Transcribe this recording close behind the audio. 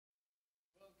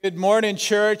Good morning,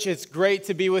 church. It's great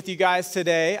to be with you guys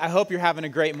today. I hope you're having a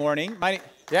great morning.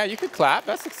 Yeah, you could clap.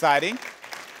 That's exciting.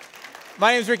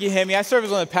 My name is Ricky Hemme. I serve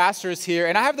as one of the pastors here,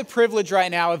 and I have the privilege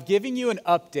right now of giving you an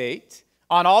update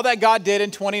on all that God did in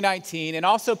 2019 and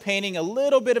also painting a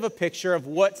little bit of a picture of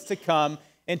what's to come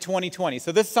in 2020.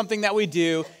 So this is something that we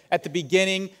do at the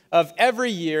beginning of every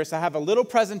year. So I have a little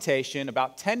presentation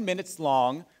about 10 minutes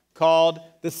long called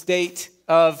The State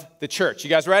of the Church. You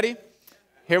guys ready?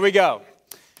 Here we go.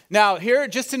 Now, here,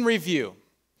 just in review,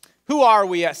 who are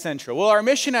we at Central? Well, our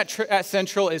mission at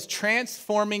Central is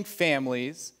transforming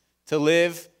families to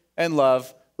live and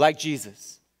love like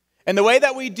Jesus. And the way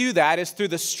that we do that is through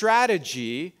the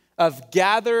strategy of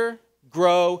gather,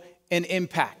 grow, and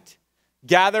impact.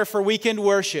 Gather for weekend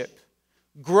worship.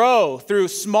 Grow through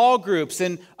small groups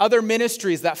and other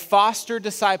ministries that foster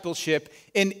discipleship.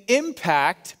 And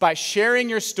impact by sharing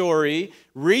your story,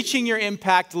 reaching your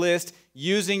impact list,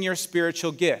 using your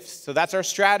spiritual gifts. So that's our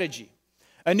strategy.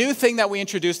 A new thing that we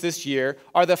introduced this year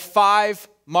are the 5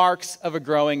 marks of a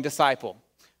growing disciple.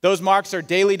 Those marks are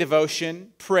daily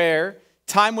devotion, prayer,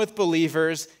 time with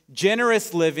believers,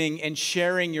 generous living, and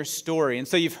sharing your story. And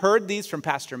so you've heard these from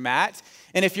Pastor Matt.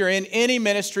 And if you're in any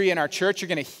ministry in our church, you're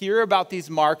going to hear about these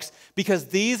marks because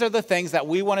these are the things that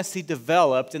we want to see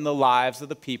developed in the lives of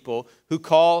the people who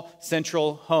call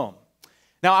Central home.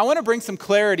 Now, I want to bring some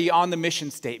clarity on the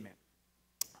mission statement.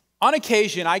 On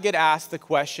occasion, I get asked the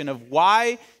question of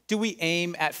why do we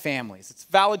aim at families? It's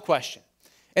a valid question.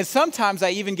 And sometimes I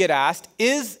even get asked,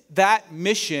 is that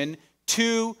mission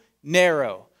too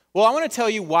narrow? Well, I want to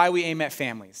tell you why we aim at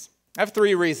families. I have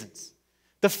 3 reasons.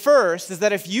 The first is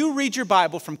that if you read your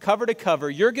Bible from cover to cover,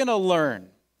 you're going to learn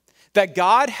that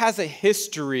God has a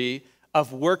history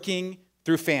of working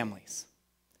through families.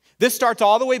 This starts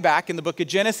all the way back in the book of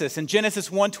Genesis. In Genesis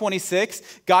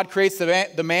 1:26, God creates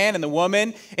the man and the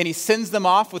woman, and he sends them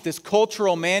off with this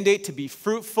cultural mandate to be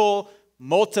fruitful,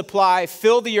 multiply,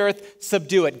 fill the earth,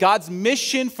 subdue it. God's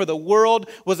mission for the world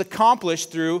was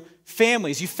accomplished through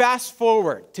families. You fast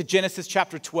forward to Genesis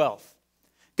chapter 12.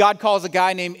 God calls a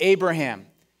guy named Abraham.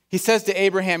 He says to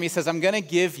Abraham, I'm going to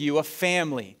give you a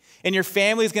family. And your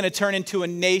family is going to turn into a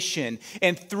nation.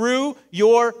 And through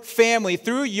your family,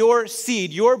 through your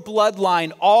seed, your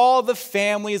bloodline, all the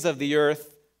families of the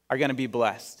earth are going to be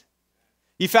blessed.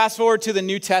 You fast forward to the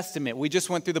New Testament. We just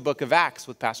went through the book of Acts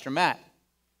with Pastor Matt.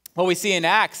 What we see in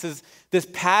Acts is this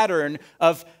pattern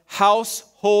of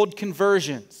household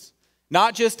conversions.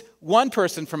 Not just one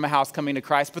person from a house coming to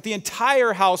Christ, but the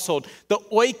entire household, the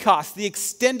oikos, the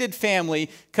extended family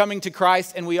coming to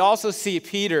Christ. And we also see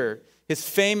Peter, his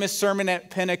famous sermon at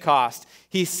Pentecost.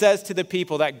 He says to the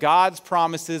people that God's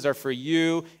promises are for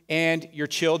you and your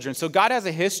children. So God has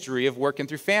a history of working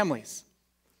through families.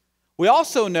 We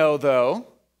also know, though,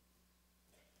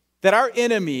 that our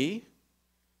enemy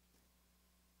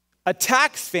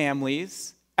attacks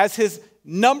families as his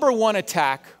number one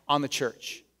attack on the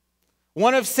church.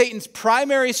 One of Satan's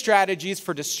primary strategies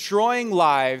for destroying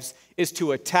lives is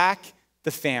to attack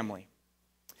the family.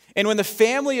 And when the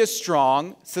family is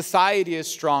strong, society is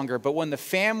stronger. But when the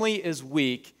family is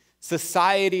weak,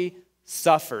 society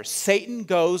suffers. Satan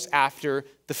goes after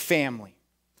the family.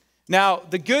 Now,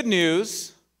 the good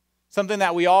news, something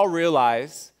that we all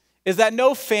realize, is that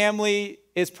no family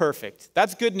is perfect.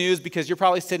 That's good news because you're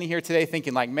probably sitting here today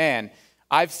thinking like, man,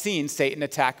 I've seen Satan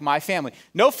attack my family.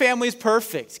 No family is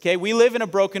perfect, okay? We live in a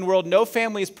broken world. No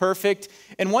family is perfect.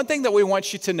 And one thing that we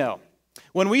want you to know,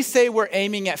 when we say we're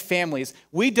aiming at families,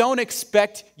 we don't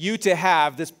expect you to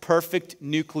have this perfect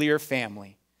nuclear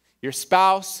family. Your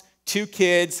spouse, 2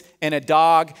 kids, and a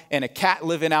dog, and a cat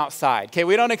living outside, okay?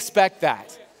 We don't expect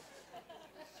that.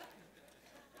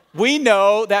 We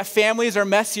know that families are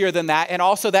messier than that, and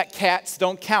also that cats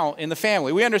don't count in the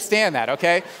family. We understand that,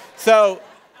 okay? So,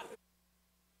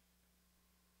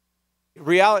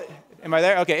 am I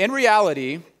there? Okay, in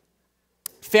reality,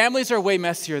 families are way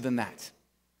messier than that.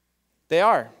 They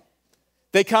are.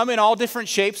 They come in all different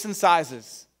shapes and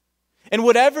sizes. And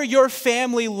whatever your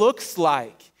family looks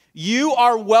like, you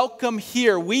are welcome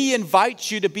here. We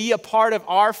invite you to be a part of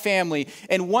our family.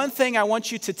 And one thing I want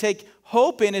you to take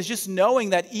hope in is just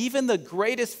knowing that even the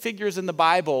greatest figures in the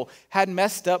Bible had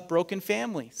messed up, broken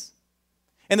families.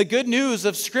 And the good news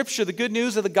of Scripture, the good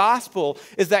news of the gospel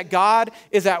is that God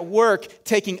is at work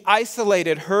taking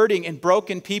isolated, hurting, and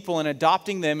broken people and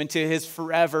adopting them into his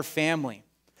forever family.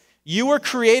 You were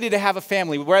created to have a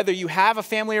family. Whether you have a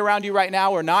family around you right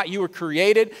now or not, you were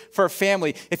created for a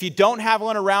family. If you don't have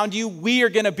one around you, we are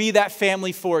going to be that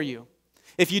family for you.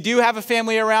 If you do have a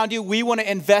family around you, we want to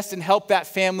invest and help that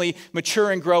family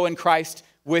mature and grow in Christ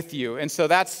with you. And so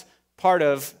that's part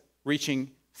of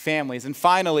reaching families. And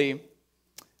finally,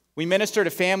 we minister to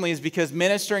families because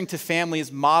ministering to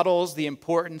families models the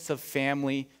importance of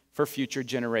family for future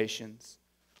generations.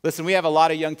 Listen, we have a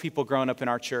lot of young people growing up in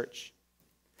our church.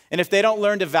 And if they don't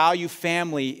learn to value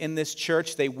family in this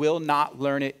church, they will not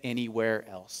learn it anywhere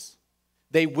else.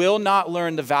 They will not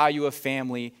learn the value of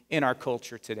family in our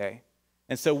culture today.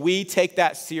 And so we take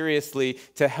that seriously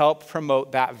to help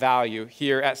promote that value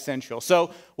here at Central.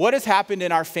 So what has happened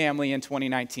in our family in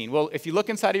 2019? Well, if you look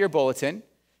inside of your bulletin,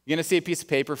 you're going to see a piece of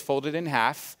paper folded in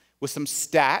half with some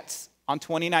stats on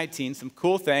 2019, some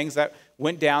cool things that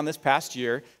went down this past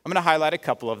year. I'm going to highlight a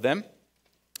couple of them.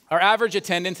 Our average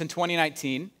attendance in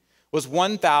 2019 was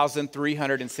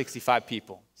 1,365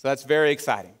 people. So that's very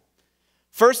exciting.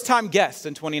 First-time guests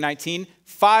in 2019,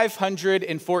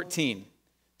 514.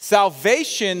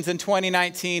 Salvations in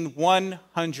 2019,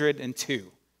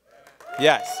 102.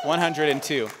 Yes,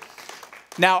 102.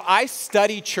 Now, I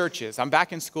study churches. I'm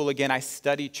back in school again. I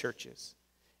study churches.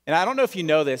 And I don't know if you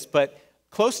know this, but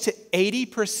close to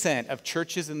 80% of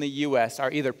churches in the U.S.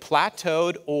 are either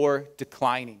plateaued or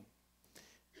declining.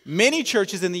 Many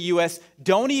churches in the U.S.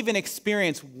 don't even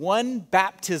experience one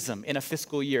baptism in a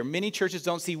fiscal year. Many churches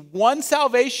don't see one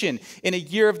salvation in a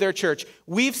year of their church.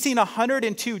 We've seen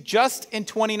 102 just in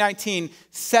 2019,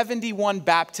 71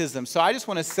 baptisms. So I just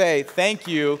want to say thank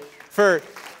you for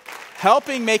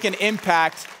helping make an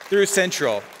impact through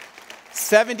Central.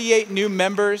 78 new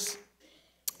members.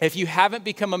 If you haven't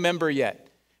become a member yet,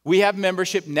 we have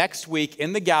membership next week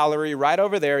in the gallery right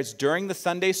over there. It's during the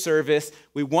Sunday service.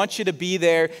 We want you to be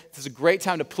there. This is a great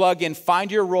time to plug in,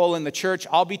 find your role in the church.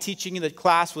 I'll be teaching you the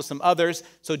class with some others,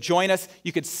 so join us.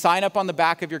 You could sign up on the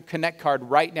back of your Connect card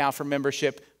right now for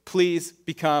membership. Please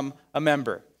become a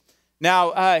member.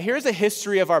 Now, here's a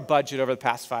history of our budget over the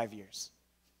past 5 years.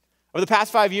 Over the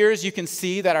past 5 years, you can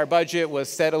see that our budget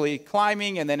was steadily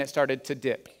climbing, and then it started to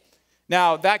dip.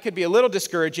 Now, that could be a little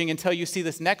discouraging until you see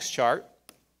this next chart,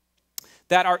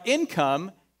 that our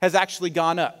income has actually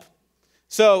gone up.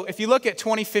 So if you look at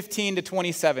 2015 to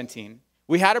 2017,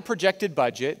 we had a projected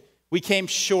budget. We came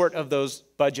short of those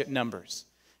budget numbers.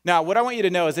 Now, what I want you to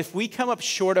know is if we come up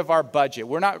short of our budget,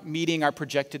 we're not meeting our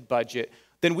projected budget,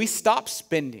 then we stop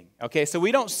spending, okay? So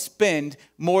we don't spend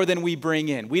more than we bring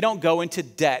in. We don't go into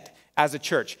debt as a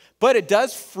church. But it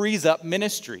does freeze up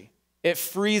ministry. It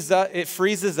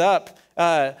freezes up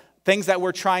things that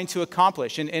we're trying to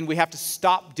accomplish, and we have to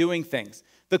stop doing things.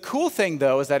 The cool thing,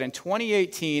 though, is that in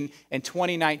 2018 and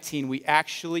 2019, we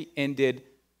actually ended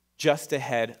just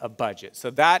ahead of budget. So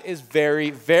that is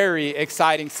very, very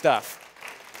exciting stuff.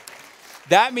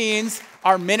 That means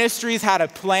our ministries had a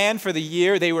plan for the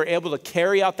year. They were able to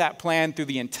carry out that plan through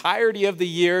the entirety of the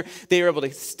year. They were able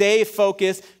to stay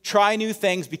focused, try new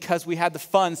things because we had the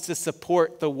funds to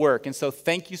support the work. And so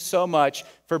thank you so much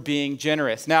for being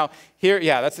generous. Now,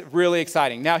 that's really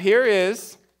exciting. Now, here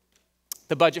is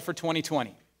the budget for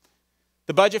 2020.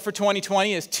 The budget for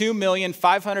 2020 is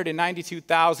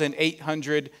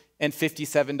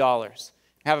 $2,592,857.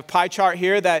 I have a pie chart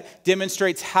here that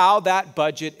demonstrates how that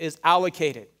budget is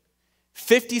allocated.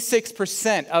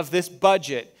 56% of this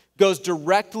budget goes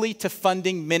directly to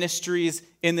funding ministries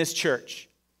in this church.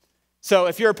 So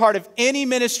if you're a part of any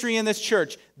ministry in this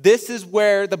church, this is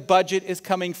where the budget is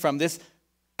coming from, this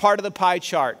part of the pie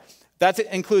chart. That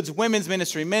includes women's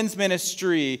ministry, men's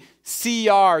ministry,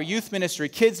 CR, youth ministry,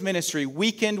 kids ministry,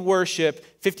 weekend worship.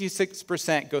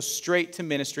 56% goes straight to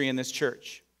ministry in this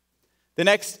church. The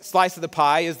next slice of the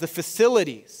pie is the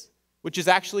facilities, which is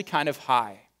actually kind of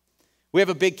high. We have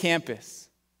a big campus.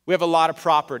 We have a lot of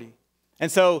property. And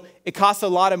so it costs a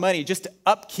lot of money just to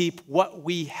upkeep what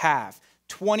we have.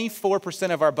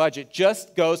 24% of our budget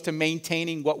just goes to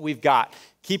maintaining what we've got,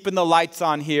 keeping the lights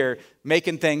on here,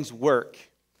 making things work.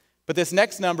 But this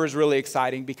next number is really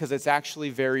exciting because it's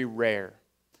actually very rare.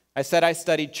 I said I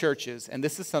studied churches, and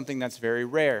this is something that's very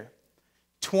rare.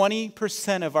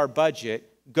 20% of our budget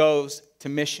goes to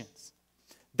missions.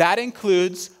 That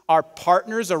includes our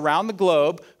partners around the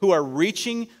globe who are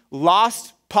reaching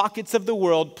lost pockets of the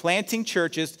world, planting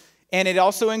churches, and it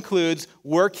also includes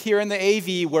work here in the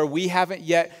AV where we haven't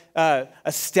yet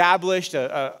established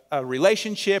a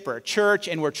relationship or a church,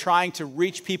 and we're trying to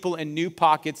reach people in new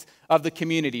pockets of the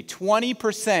community.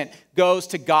 20% goes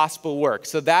to gospel work.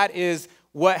 So that is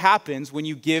what happens when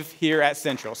you give here at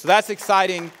Central. So that's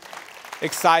exciting,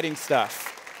 exciting stuff.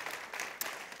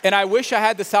 And I wish I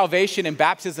had the salvation and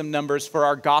baptism numbers for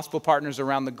our gospel partners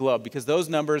around the globe, because those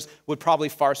numbers would probably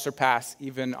far surpass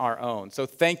even our own. So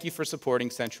thank you for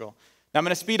supporting Central. Now I'm going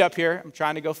to speed up here. I'm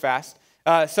trying to go fast.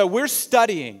 So we're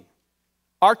studying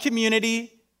our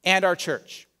community and our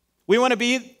church. We want to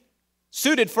be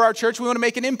suited for our church. We want to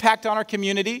make an impact on our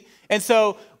community. And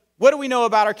so what do we know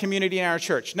about our community and our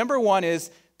church? Number one is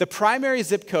the primary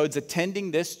zip codes attending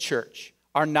this church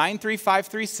are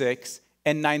 93536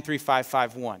 and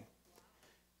 93551.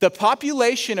 The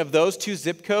population of those two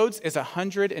zip codes is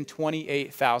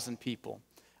 128,000 people.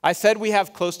 I said we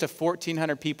have close to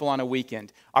 1,400 people on a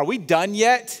weekend. Are we done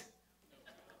yet?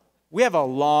 We have a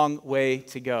long way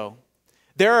to go.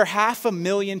 There are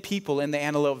 500,000 people in the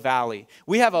Antelope Valley.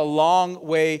 We have a long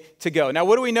way to go. Now,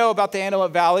 what do we know about the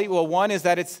Antelope Valley? Well, one is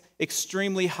that it's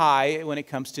extremely high when it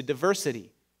comes to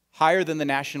diversity, higher than the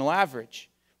national average.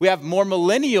 We have more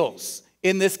millennials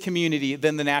in this community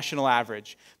than the national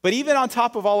average. But even on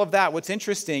top of all of that, what's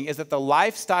interesting is that the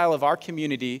lifestyle of our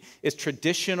community is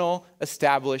traditional,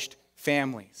 established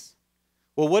families.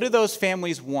 Well, what do those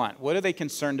families want? What are they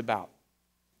concerned about?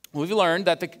 We've learned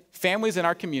that the families in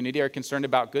our community are concerned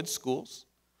about good schools,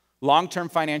 long-term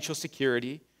financial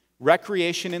security,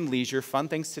 recreation and leisure, fun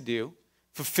things to do,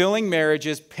 fulfilling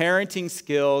marriages, parenting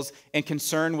skills, and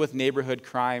concern with neighborhood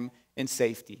crime and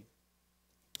safety.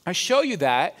 I show you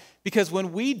that because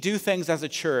when we do things as a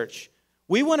church,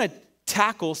 we want to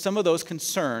tackle some of those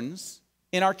concerns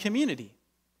in our community.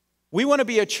 We want to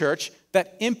be a church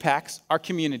that impacts our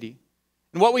community.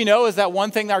 And what we know is that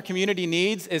one thing that our community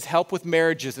needs is help with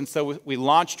marriages, and so we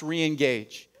launched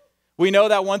Reengage. We know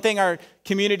that one thing our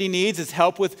community needs is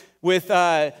help with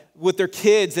their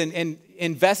kids and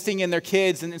investing in their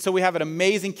kids, and so we have an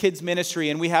amazing kids ministry,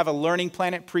 and we have a Learning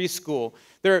Planet preschool.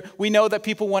 We know that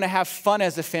people want to have fun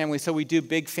as a family, so we do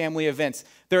big family events.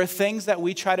 There are things that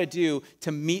we try to do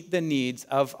to meet the needs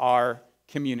of our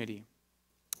community.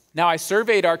 Now, I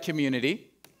surveyed our community,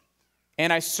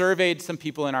 and I surveyed some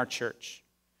people in our church.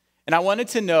 And I wanted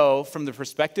to know, from the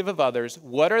perspective of others,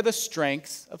 what are the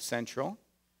strengths of Central,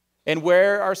 and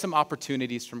where are some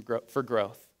opportunities for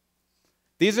growth?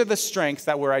 These are the strengths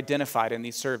that were identified in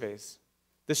these surveys.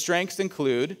 The strengths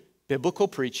include biblical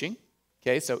preaching.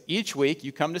 Okay, so each week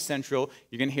you come to Central,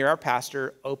 you're going to hear our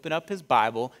pastor open up his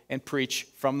Bible and preach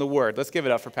from the Word. Let's give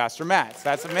it up for Pastor Matt.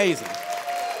 That's amazing.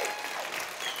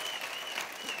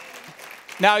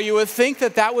 Now, you would think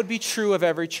that that would be true of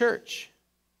every church,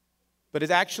 but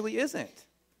it actually isn't.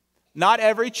 Not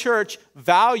every church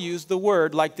values the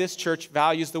Word like this church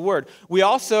values the Word. We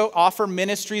also offer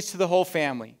ministries to the whole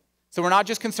family. So we're not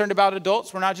just concerned about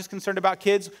adults. We're not just concerned about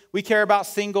kids. We care about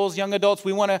singles, young adults.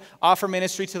 We want to offer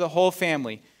ministry to the whole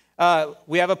family.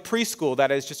 We have a preschool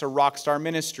that is just a rock star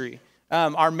ministry.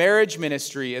 Our marriage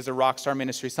ministry is a rock star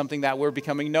ministry, something that we're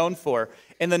becoming known for.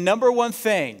 And the number one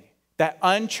thing that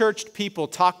unchurched people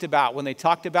talked about when they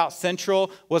talked about Central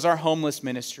was our homeless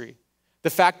ministry. The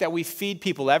fact that we feed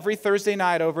people every Thursday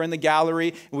night over in the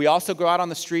gallery. We also go out on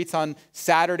the streets on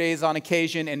Saturdays on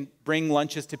occasion and bring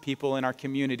lunches to people in our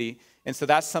community. And so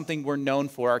that's something we're known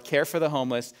for, our care for the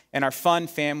homeless and our fun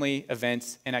family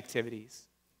events and activities.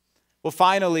 Well,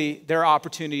 finally, there are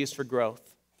opportunities for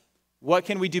growth. What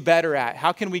can we do better at?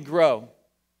 How can we grow?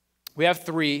 We have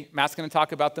three. Matt's going to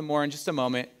talk about them more in just a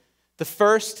moment. The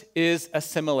first is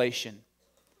assimilation.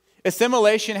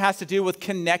 Assimilation has to do with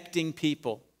connecting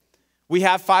people. We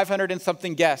have 500 and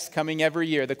something guests coming every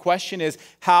year. The question is,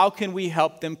 how can we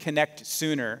help them connect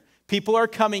sooner? People are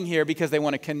coming here because they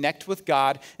want to connect with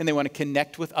God and they want to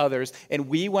connect with others, and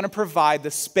we want to provide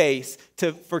the space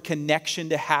for connection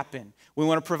to happen. We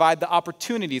want to provide the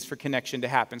opportunities for connection to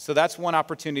happen. So that's one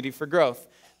opportunity for growth.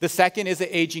 The second is an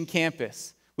aging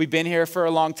campus. We've been here for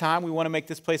a long time. We want to make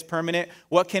this place permanent.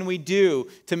 What can we do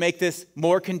to make this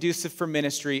more conducive for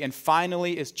ministry? And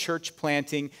finally is church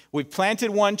planting. We've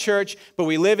planted one church, but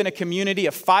we live in a community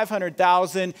of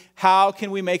 500,000. How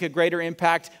can we make a greater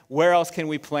impact? Where else can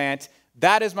we plant?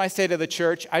 That is my state of the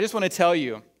church. I just want to tell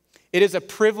you, it is a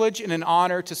privilege and an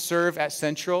honor to serve at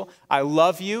Central. I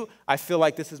love you. I feel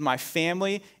like this is my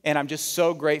family, and I'm just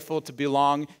so grateful to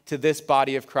belong to this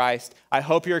body of Christ. I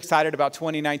hope you're excited about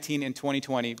 2019 and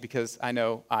 2020 because I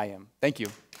know I am. Thank you.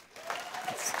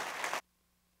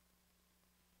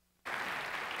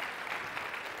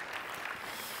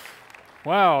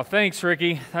 Wow, thanks,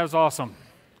 Ricky. That was awesome.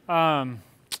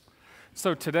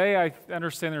 So today I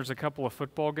understand there's a couple of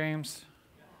football games.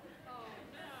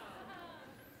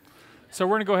 So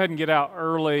we're going to go ahead and get out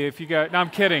early. If you got, no, I'm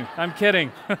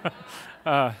kidding.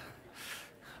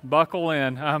 Buckle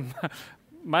in.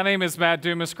 My name is Matt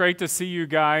Dumas. Great to see you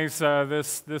guys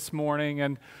this morning.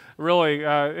 And really,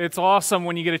 it's awesome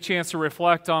when you get a chance to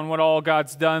reflect on what all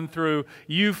God's done through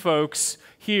you folks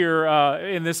here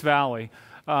in this valley.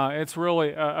 It's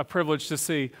really a privilege to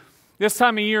see. This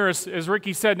time of year, as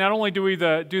Ricky said, not only do we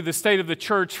do the state of the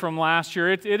church from last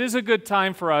year, it is a good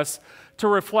time for us to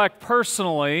reflect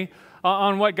personally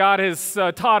on what God has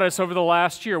taught us over the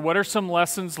last year. What are some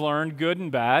lessons learned, good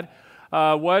and bad?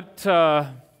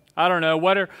 I don't know,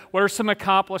 what are some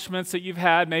accomplishments that you've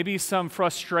had, maybe some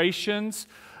frustrations?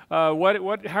 How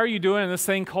are you doing in this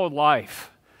thing called life?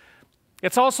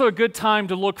 It's also a good time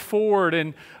to look forward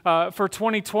and for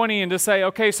 2020 and to say,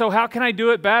 okay, so how can I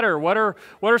do it better? What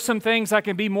are some things I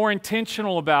can be more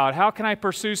intentional about? How can I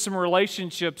pursue some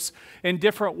relationships in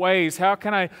different ways? How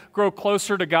can I grow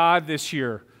closer to God this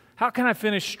year? How can I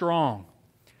finish strong?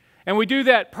 And we do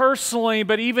that personally,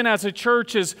 but even as a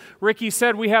church, as Ricky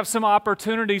said, we have some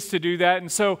opportunities to do that.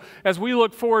 And so as we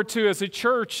look forward to, as a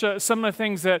church, some of the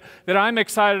things that I'm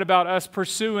excited about us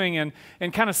pursuing and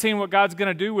kind of seeing what God's going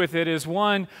to do with it is,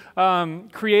 one,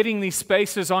 creating these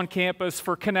spaces on campus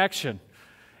for connection.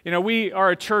 You know, we are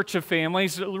a church of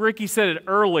families. Ricky said it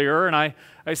earlier, and I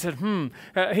said,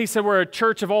 He said we're a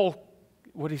church of all,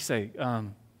 what did he say?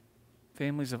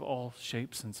 Families of all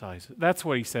shapes and sizes. That's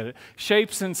what he said,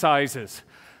 shapes and sizes.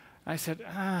 I said,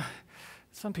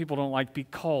 some people don't like to be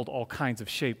called all kinds of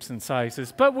shapes and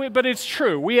sizes, but it's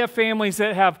true. We have families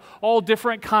that have all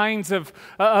different kinds of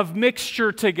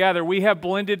mixture together. We have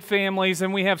blended families,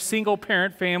 and we have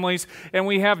single-parent families, and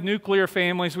we have nuclear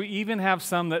families. We even have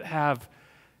some that have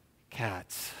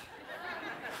cats.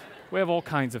 We have all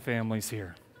kinds of families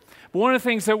here. But one of the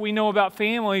things that we know about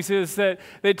families is that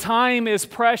time is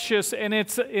precious and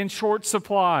it's in short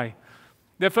supply.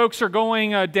 That folks are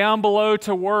going down below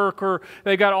to work, or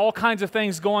they got all kinds of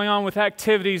things going on with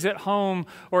activities at home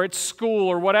or at school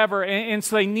or whatever, and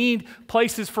so they need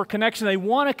places for connection. They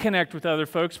want to connect with other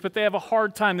folks, but they have a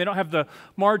hard time. They don't have the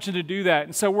margin to do that.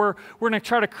 And so we're going to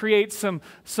try to create some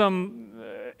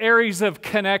areas of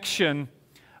connection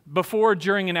before,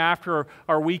 during, and after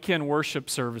our weekend worship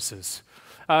services.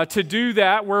 To do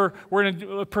that, we're going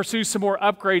to pursue some more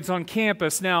upgrades on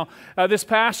campus. Now, this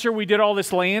past year, we did all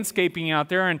this landscaping out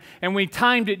there, and we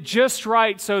timed it just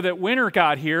right so that winter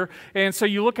got here. And so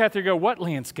you look out there and go, what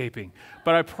landscaping?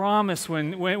 But I promise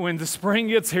when the spring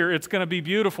gets here, it's going to be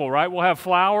beautiful, right? We'll have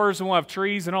flowers and we'll have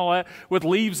trees and all that with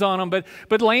leaves on them.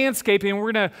 But landscaping,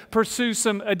 we're going to pursue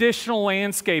some additional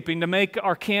landscaping to make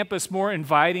our campus more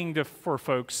inviting for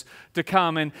folks to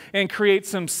come and create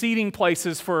some seating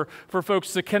places for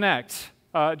folks to connect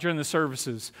during the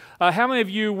services. How many of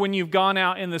you, when you've gone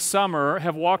out in the summer,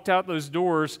 have walked out those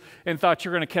doors and thought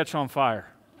you're going to catch on fire?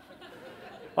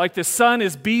 Like the sun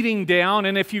is beating down,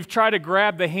 and if you've tried to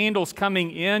grab the handles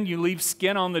coming in, you leave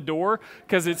skin on the door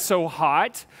because it's so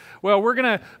hot. Well, we're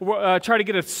going to try to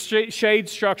get a shade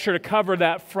structure to cover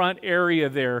that front area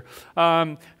there.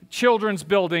 Children's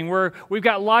building where we've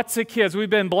got lots of kids. We've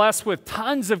been blessed with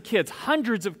tons of kids,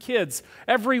 hundreds of kids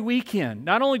every weekend.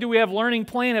 Not only do we have Learning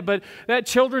Planet, but that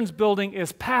children's building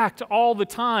is packed all the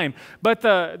time. But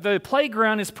the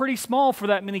playground is pretty small for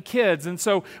that many kids. And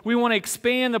so we want to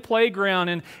expand the playground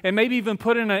and maybe even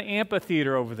put in an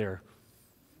amphitheater over there.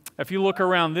 If you look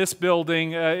around this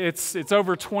building, it's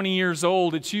over 20 years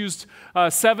old. It's used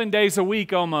 7 days a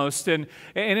week almost, and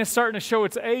it's starting to show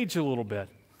its age a little bit.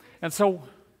 And so...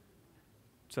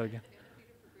 So again,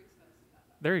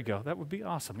 there you go. That would be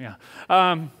awesome.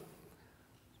 Yeah,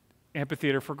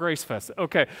 amphitheater for Grace Fest.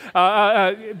 Okay,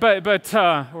 but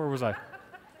where was I?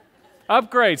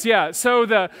 Upgrades. Yeah. So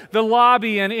the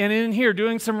lobby and in here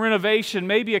doing some renovation,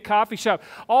 maybe a coffee shop,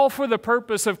 all for the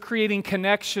purpose of creating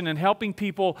connection and helping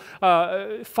people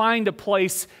find a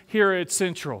place here at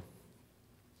Central.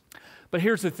 But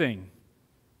here's the thing.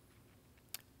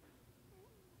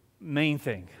 Main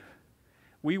thing.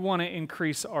 We want to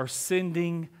increase our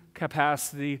sending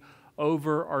capacity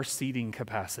over our seating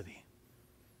capacity.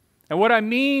 And what I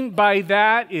mean by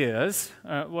that is,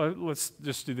 let's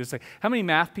just do this. How many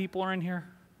math people are in here?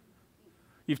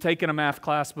 You've taken a math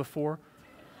class before?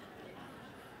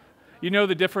 You know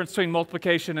the difference between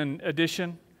multiplication and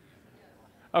addition?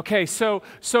 Okay, so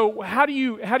how do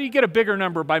you get a bigger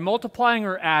number? By multiplying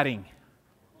or adding?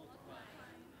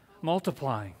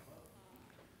 Multiplying.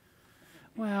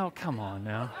 Well, come on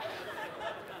now.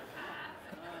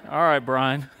 All right,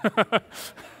 Brian.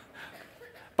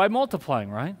 By multiplying,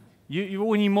 right?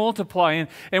 When you multiply,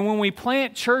 and when we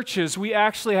plant churches, we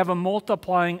actually have a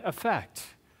multiplying effect.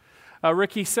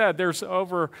 Ricky said there's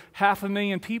over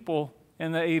 500,000 people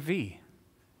in the AV.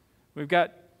 We've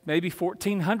got maybe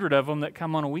 1,400 of them that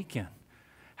come on a weekend.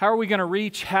 How are we going to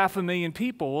reach 500,000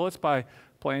 people? Well, it's by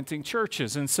planting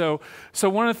churches. And so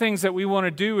one of the things that we want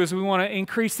to do is we want to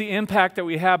increase the impact that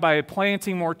we have by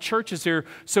planting more churches here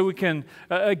so we can,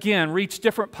 again, reach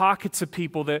different pockets of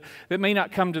people that may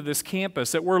not come to this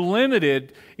campus, that we're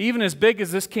limited, even as big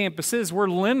as this campus is, we're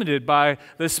limited by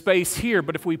the space here.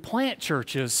 But if we plant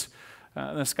churches,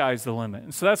 The sky's the limit.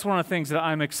 And so that's one of the things that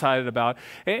I'm excited about.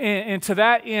 And to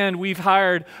that end, we've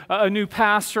hired a new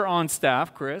pastor on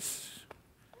staff, Chris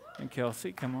and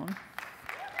Kelsey, come on.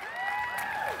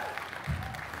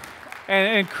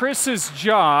 And Chris's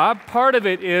job, part of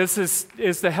it is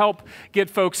to help get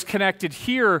folks connected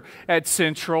here at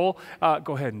Central.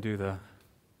 Go ahead and do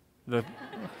the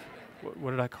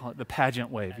what did I call it? The pageant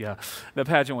wave, yeah, the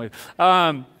pageant wave.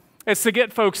 It's to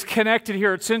get folks connected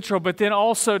here at Central, but then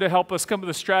also to help us come up with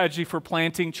a strategy for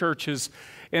planting churches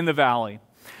in the valley.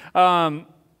 So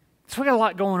we got a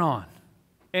lot going on.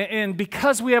 And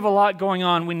because we have a lot going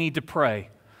on, we need to pray.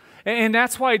 And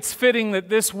that's why it's fitting that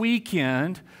this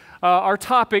weekend, our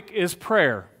topic is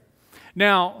prayer.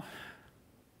 Now,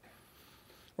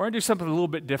 we're going to do something a little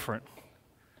bit different.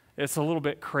 It's a little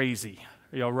bit crazy.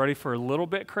 Are y'all ready for a little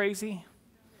bit crazy?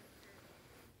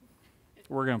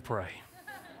 We're going to pray.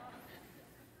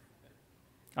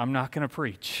 I'm not going to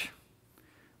preach.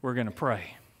 We're going to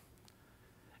pray.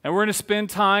 And we're going to spend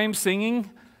time singing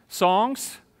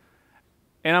songs.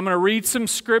 And I'm going to read some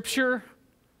scripture.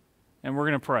 And we're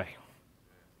going to pray.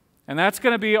 And that's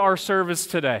going to be our service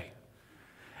today.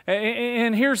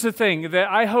 And here's the thing, that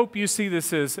I hope you see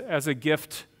this as a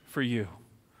gift for you.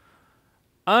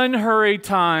 Unhurried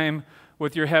time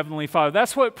with your Heavenly Father.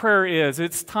 That's what prayer is.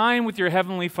 It's time with your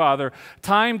Heavenly Father.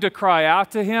 Time to cry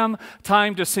out to Him.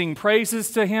 Time to sing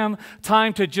praises to Him.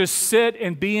 Time to just sit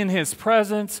and be in His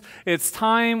presence. It's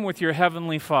time with your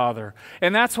Heavenly Father.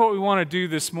 And that's what we want to do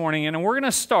this morning. And we're going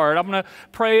to start. I'm going to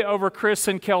pray over Chris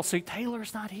and Kelsey.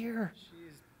 Taylor's not here.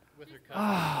 She's with her cousin.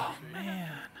 Oh,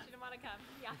 man. She didn't want to come.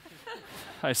 Yeah.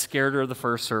 I scared her the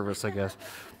first service, I guess.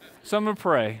 So I'm going to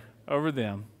pray over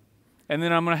them. And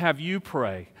then I'm going to have you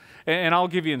pray. And I'll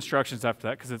give you instructions after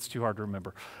that because it's too hard to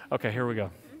remember. Okay, here we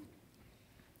go.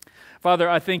 Father,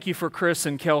 I thank you for Chris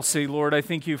and Kelsey. Lord, I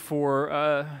thank you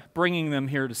for bringing them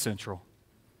here to Central.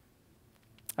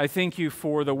 I thank you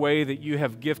for the way that you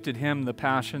have gifted him, the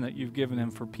passion that you've given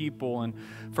him for people and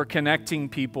for connecting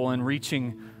people and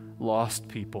reaching lost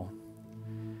people.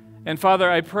 And Father,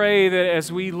 I pray that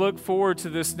as we look forward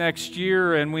to this next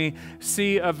year and we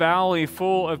see a valley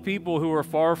full of people who are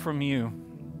far from you,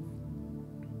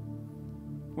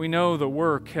 we know the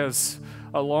work has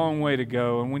a long way to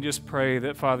go, and we just pray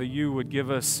that, Father, you would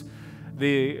give us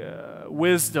the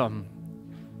wisdom,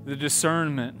 the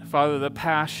discernment, Father, the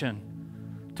passion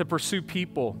to pursue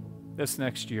people this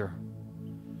next year.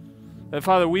 That,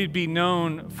 Father, we'd be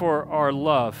known for our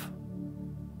love.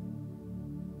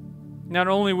 Not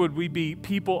only would we be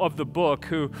people of the book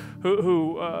who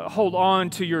hold on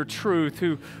to your truth,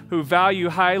 who value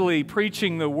highly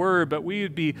preaching the word, but we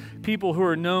would be people who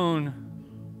are known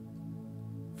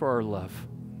for our love.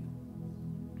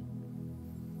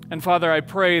 And Father, I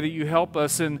pray that you help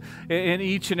us in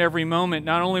each and every moment.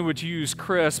 Not only would you use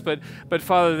Chris, but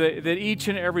Father, that each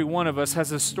and every one of us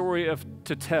has a story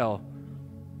to tell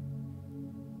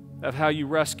of how you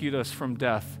rescued us from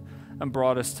death and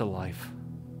brought us to life.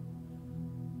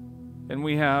 And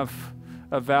we have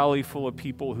a valley full of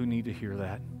people who need to hear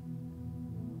that.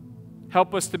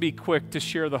 Help us to be quick to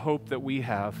share the hope that we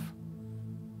have,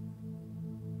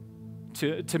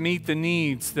 to meet the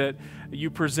needs that you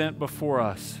present before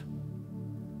us,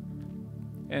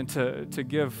 and to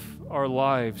give our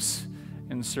lives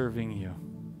in serving you.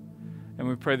 And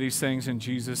we pray these things in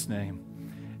Jesus' name.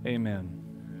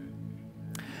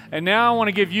 Amen. And now I want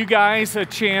to give you guys a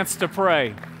chance to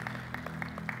pray.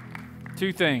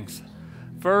 Two things.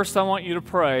 First, I want you to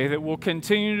pray that we'll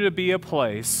continue to be a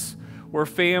place where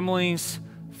families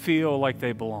feel like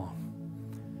they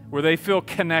belong, where they feel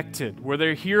connected, where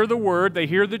they hear the word, they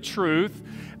hear the truth,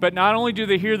 but not only do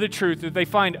they hear the truth, that they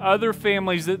find other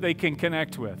families that they can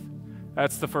connect with.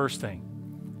 That's the first thing.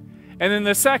 And then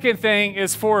the second thing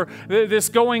is for this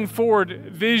going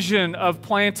forward vision of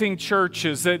planting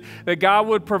churches, that God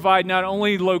would provide not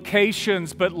only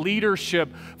locations, but leadership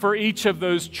for each of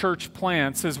those church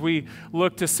plants as we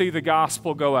look to see the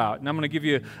gospel go out. And I'm going to give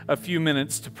you a few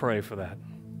minutes to pray for that.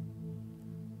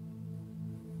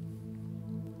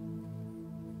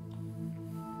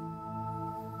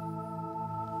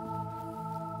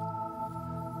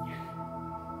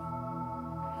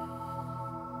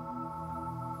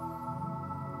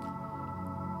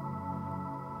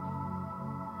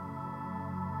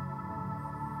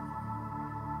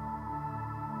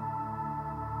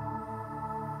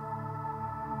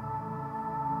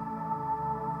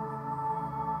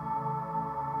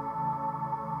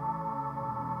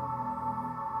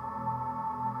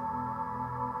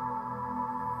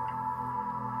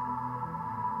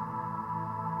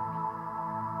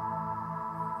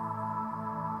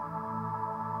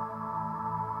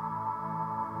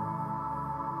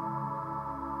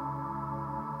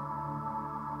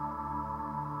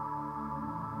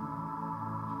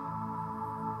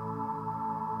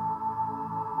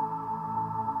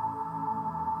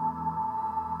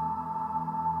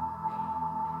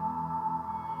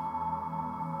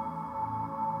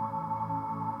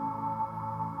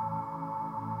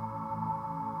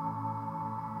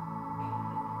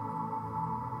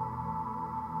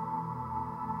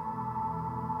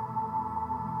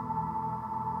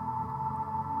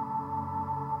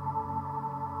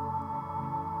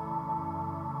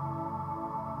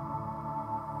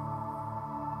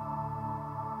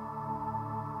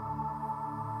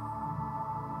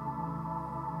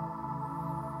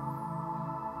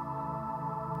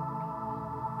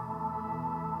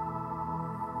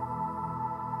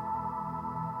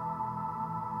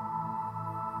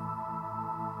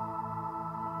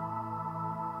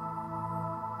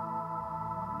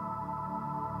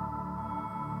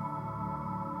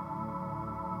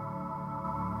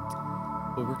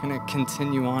 But we're going to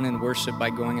continue on in worship by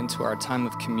going into our time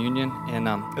of communion. And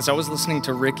as I was listening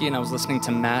to Ricky and I was listening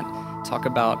to Matt talk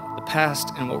about the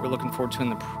past and what we're looking forward to in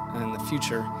the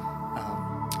future,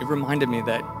 it reminded me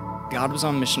that God was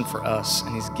on mission for us,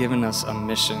 and he's given us a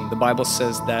mission. The Bible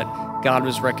says that God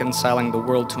was reconciling the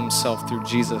world to himself through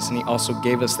Jesus, and he also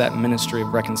gave us that ministry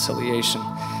of reconciliation.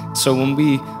 So when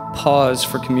we pause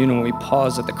for communion, when we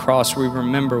pause at the cross, we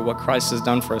remember what Christ has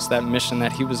done for us, that mission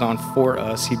that he was on for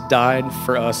us. He died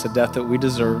for us, a death that we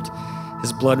deserved.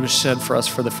 His blood was shed for us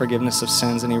for the forgiveness of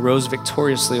sins, and he rose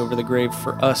victoriously over the grave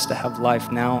for us to have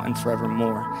life now and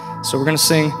forevermore. So we're going to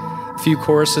sing a few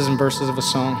choruses and verses of a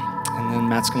song, and then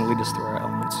Matt's going to lead us through our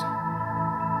elements.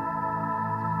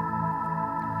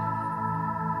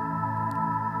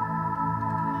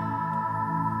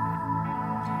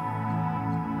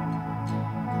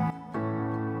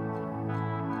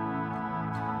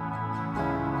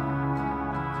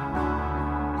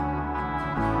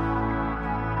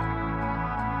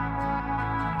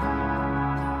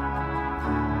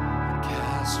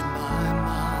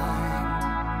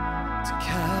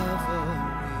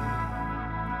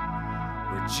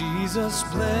 Jesus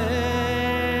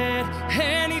bled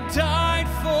and he died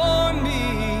for me,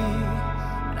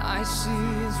 and I see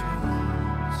his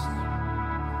wounds,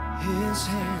 his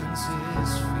hands,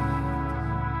 his feet,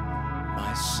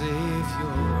 my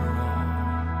Savior on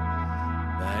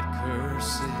that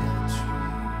cursed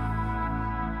tree.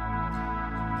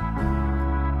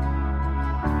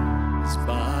 His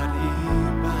body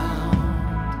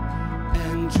bound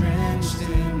and drenched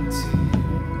in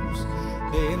tears,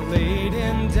 they laid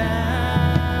him down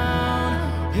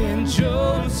in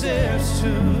Joseph's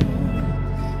tomb,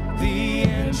 the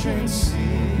entrance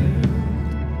sealed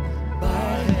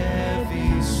by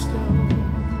heavy stone.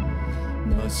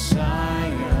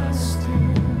 Messiah still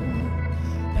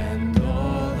and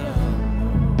all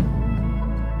alone.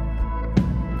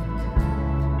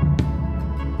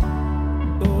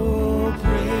 Oh,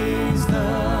 praise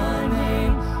the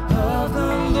name of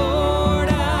the Lord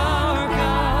our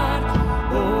God.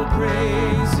 Oh,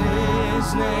 praise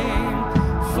his name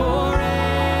forevermore.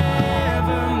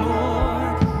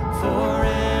 For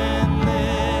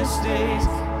endless days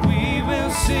we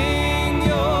will sing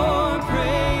your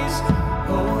praise,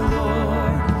 O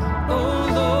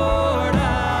Lord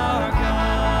our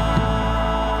God.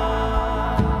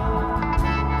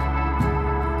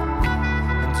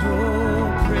 And oh,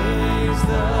 praise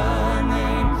the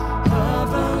name of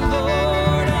the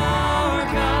Lord our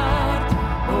God.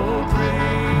 Oh,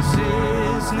 praise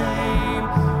his name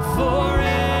forevermore.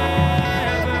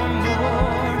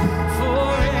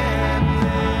 For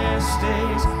endless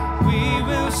days we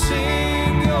will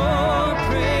sing your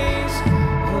praise,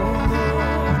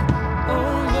 O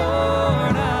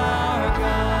Lord our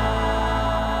God.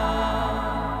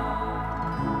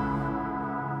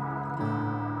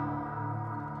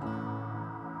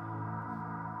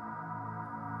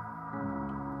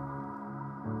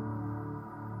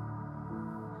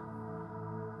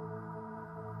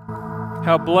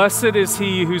 How blessed is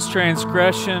he whose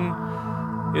transgression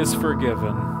is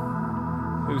forgiven,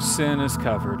 whose sin is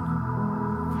covered.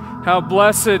 How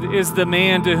blessed is the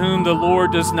man to whom the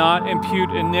Lord does not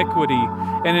impute iniquity,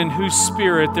 and in whose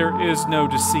spirit there is no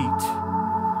deceit.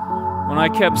 When I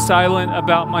kept silent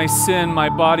about my sin, my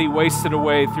body wasted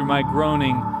away through my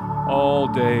groaning all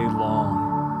day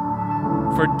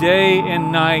long. For day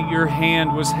and night your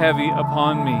hand was heavy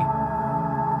upon me.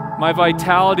 My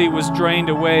vitality was drained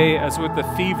away as with the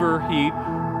fever heat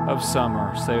of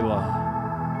summer. Selah.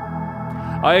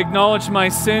 I acknowledged my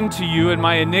sin to you, and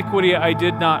my iniquity I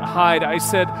did not hide. I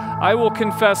said, I will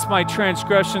confess my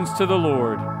transgressions to the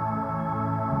Lord,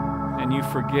 and you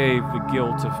forgave the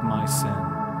guilt of my sin.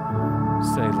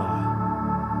 Selah.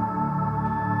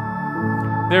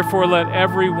 Therefore, let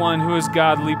everyone who is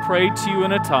godly pray to you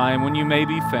in a time when you may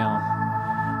be found.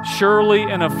 Surely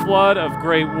in a flood of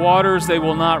great waters they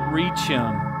will not reach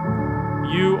him.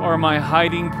 You are my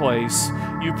hiding place.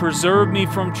 You preserve me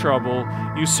from trouble.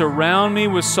 You surround me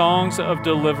with songs of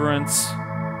deliverance.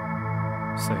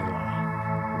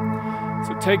 Selah.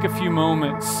 So take a few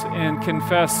moments and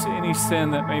confess any sin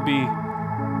that may be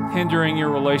hindering your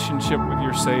relationship with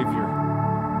your Savior.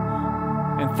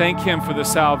 And thank him for the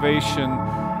salvation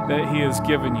that he has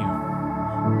given you.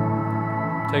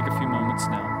 Take a few moments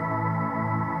now.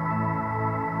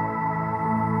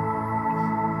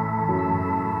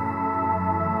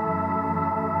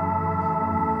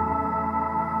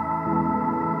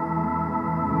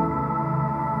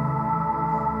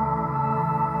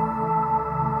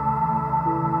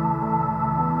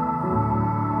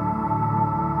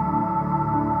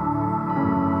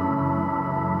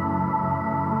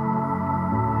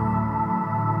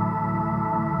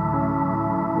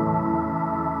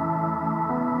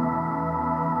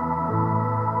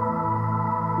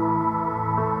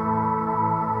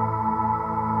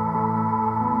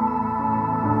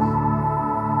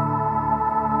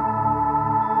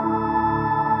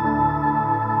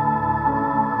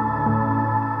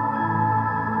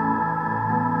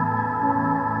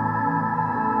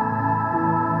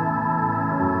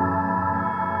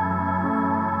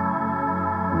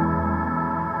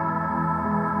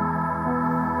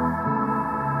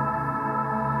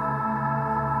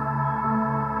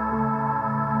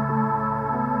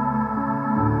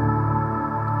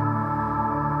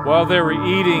 While they were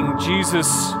eating,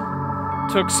 Jesus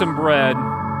took some bread,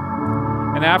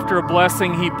 and after a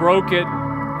blessing, he broke it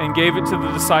and gave it to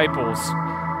the disciples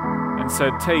and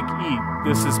said, "Take, eat,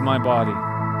 this is my body."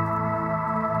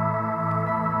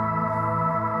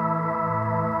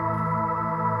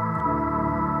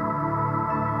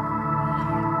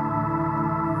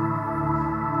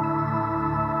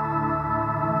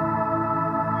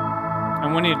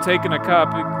 And when he had taken a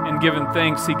cup and given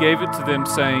thanks, he gave it to them,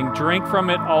 saying, "Drink from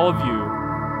it, all of you,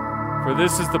 for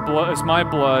this is my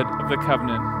blood of the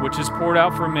covenant, which is poured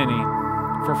out for many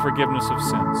for forgiveness of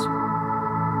sins."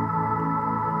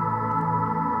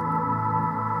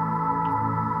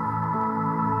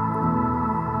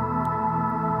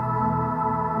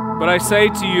 But I say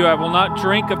to you, I will not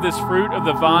drink of this fruit of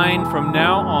the vine from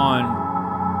now on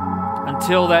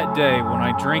until that day when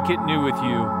I drink it new with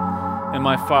you in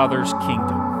my Father's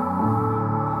kingdom.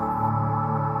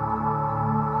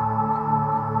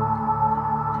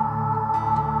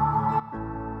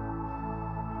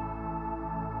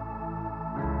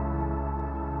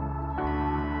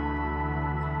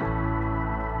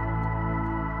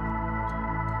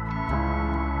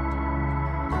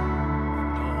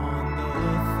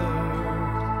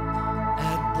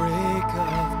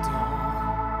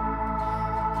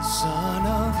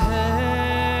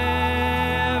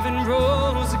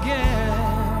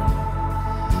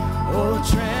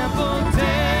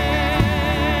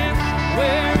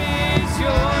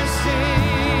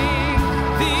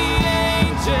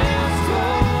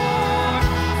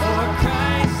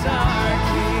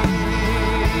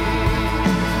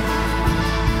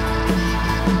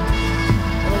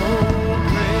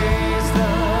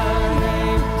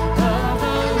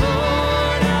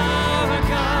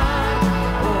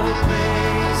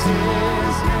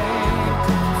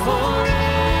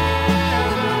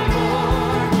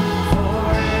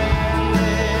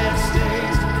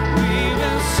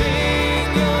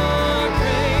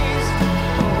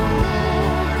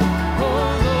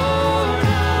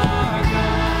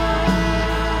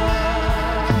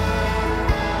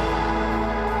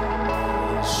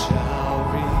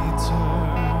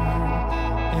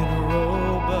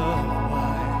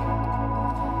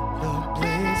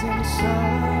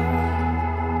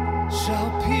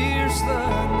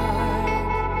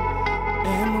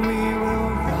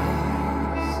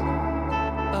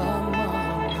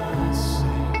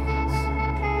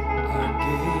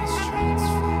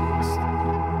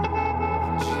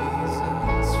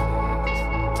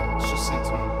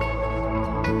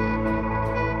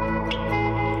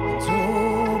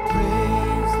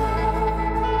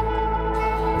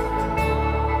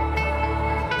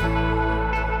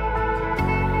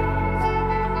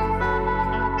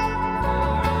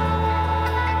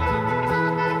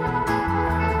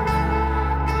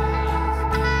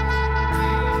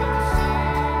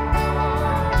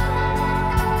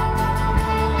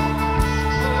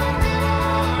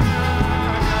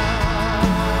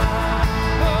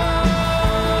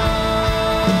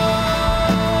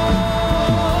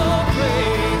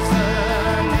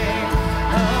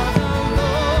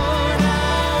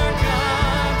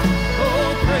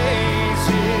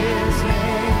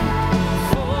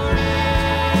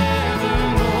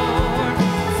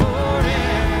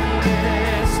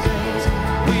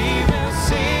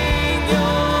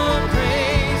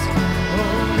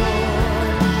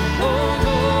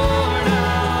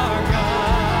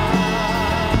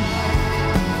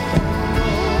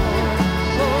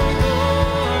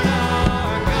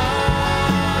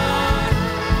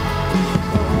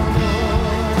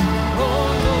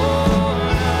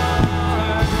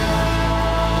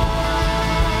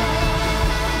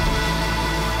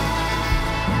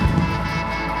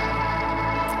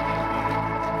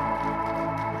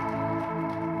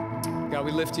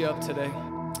 Lift you up today.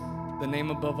 The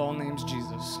name above all names,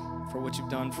 Jesus, for what you've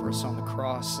done for us on the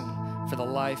cross and for the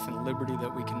life and liberty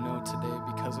that we can know today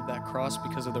because of that cross,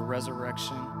 because of the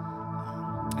resurrection.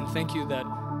 And thank you that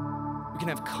we can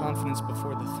have confidence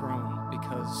before the throne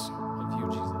because of you,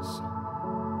 Jesus.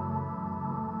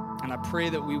 And I pray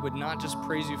that we would not just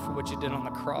praise you for what you did on the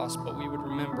cross, but we would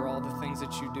remember all the things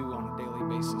that you do on a daily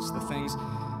basis, the things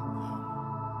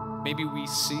maybe we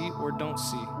see or don't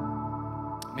see.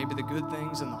 Maybe the good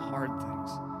things and the hard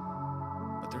things.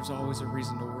 But there's always a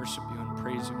reason to worship you and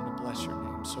praise you and to bless your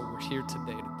name. So we're here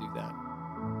today to do that.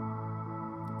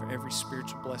 For every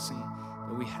spiritual blessing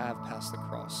that we have past the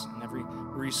cross and every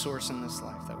resource in this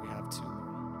life that we have too,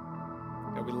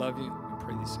 Lord. God, we love you. We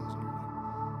pray these things in your name.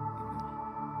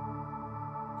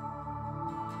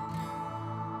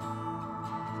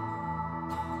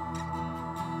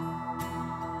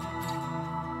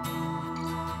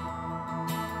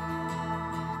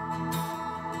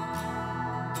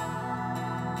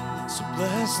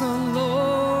 Bless the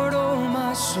Lord, oh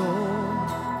my soul,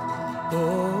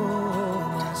 oh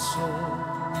my soul.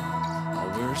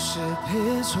 I'll worship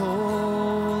His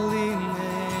holy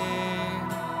name.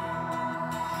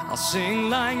 I'll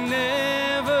sing like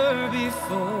never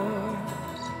before,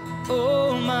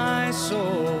 oh my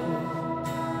soul.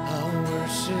 I'll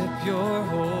worship Your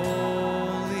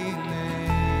holy name.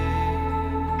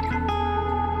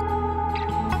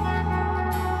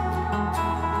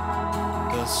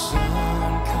 The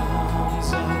sun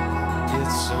comes up,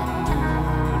 it's a new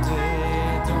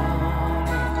day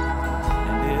dawning,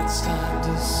 and it's time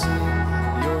to sing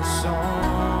Your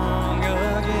song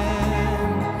again.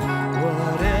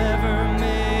 Whatever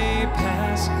may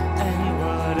pass and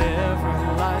whatever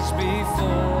lies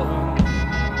before me,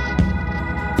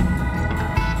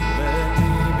 let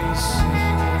me be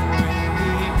singing when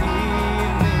the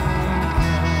evening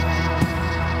comes.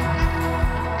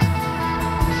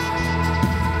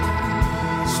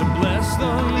 So bless the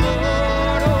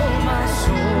Lord, oh my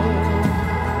soul,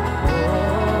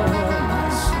 oh my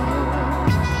soul.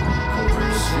 I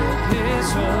worship His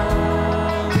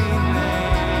holy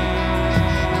name.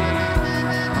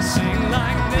 I sing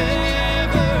like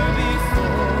never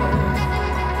before,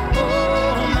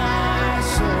 oh my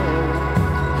soul.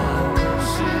 I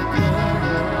worship Your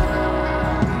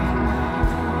holy name.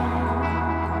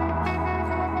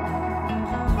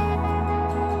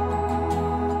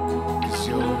 'Cause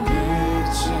You're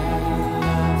rich in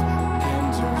love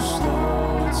and You're slow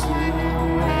to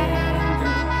anger.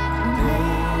 Your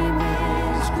name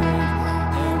is great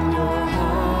and Your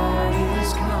heart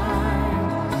is kind.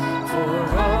 For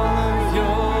all of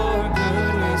Your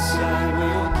goodness I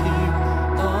will keep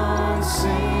on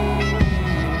singing.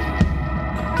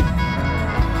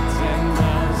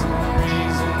 10,000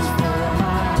 reasons for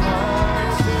my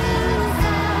heart to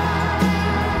find.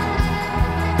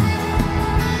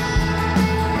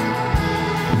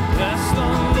 Bless the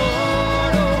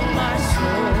Lord, oh my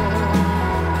soul,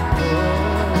 oh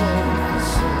my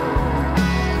soul.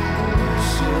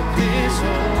 Worship His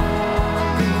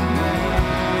holy name.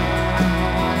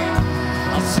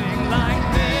 I'll sing like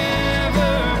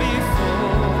never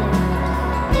before,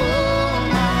 oh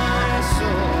my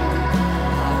soul.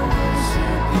 I'll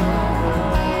worship Your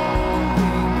holy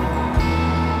name.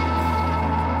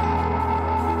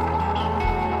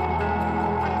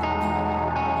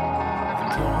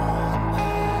 And on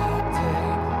that day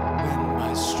when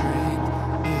my strength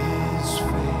is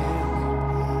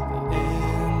failing, the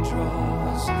end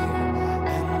draws near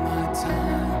and my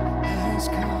time has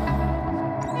come.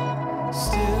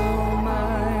 Still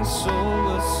my soul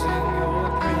will sing Your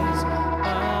praise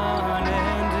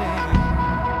unending.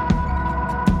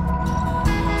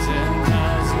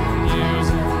 10,000 years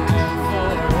and then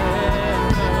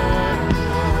forever,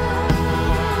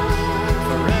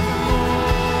 forevermore.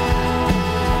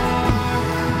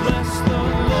 Bless the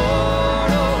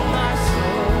Lord, oh my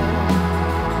soul,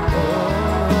 oh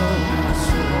my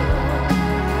soul.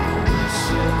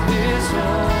 Worship His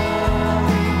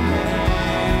holy name.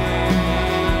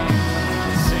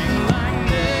 Sing like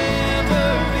never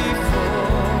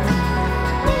before,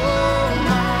 oh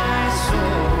my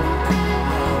soul.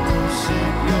 I'll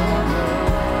worship Your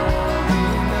holy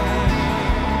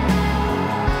name.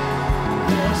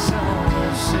 Yes, I'll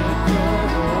worship Your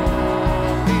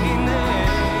holy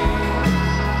name.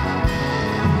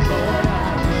 Lord, I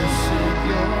worship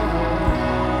Your holy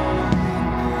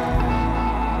name.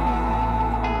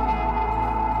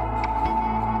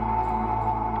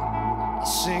 I'll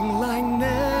sing like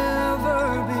never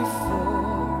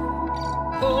before,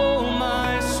 oh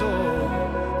my soul.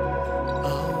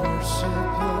 I'll worship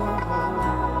Your Lord,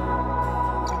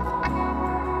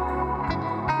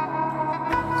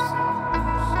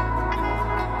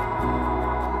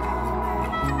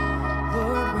 we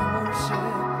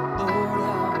worship, Lord,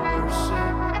 I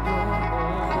worship Your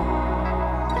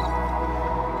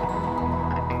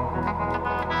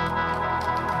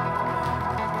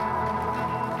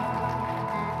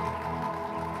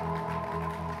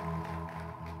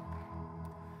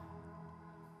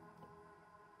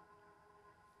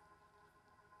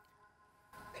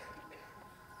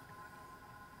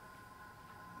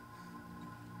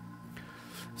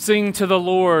Sing to the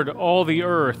Lord, all the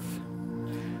earth.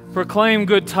 Proclaim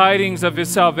good tidings of His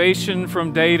salvation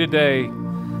from day to day.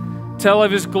 Tell of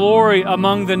His glory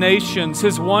among the nations,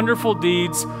 His wonderful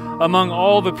deeds among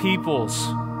all the peoples.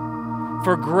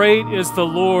 For great is the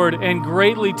Lord and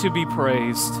greatly to be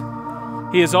praised.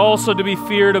 He is also to be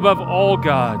feared above all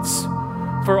gods.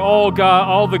 For all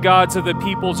the gods of the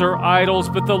peoples are idols,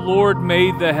 but the Lord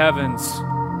made the heavens.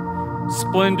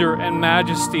 Splendor and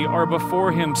majesty are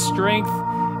before Him. Strength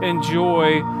and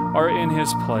joy are in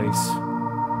his place.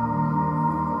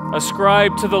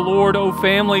 Ascribe to the Lord, O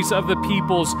families of the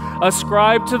peoples.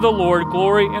 Ascribe to the Lord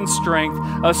glory and strength.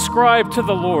 Ascribe to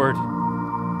the Lord.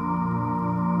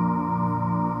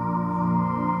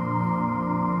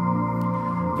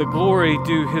 The glory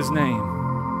due his name.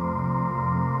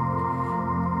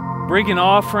 Bring an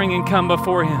offering and come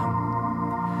before him.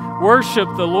 Worship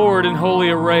the Lord in holy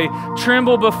array.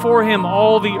 Tremble before him,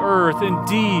 all the earth.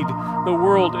 Indeed, the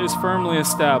world is firmly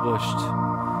established.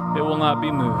 It will not be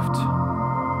moved.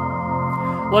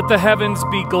 Let the heavens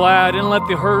be glad, and let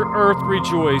the earth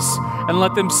rejoice, and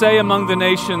let them say among the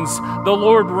nations, the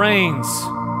Lord reigns.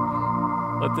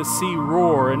 Let the sea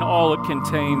roar and all it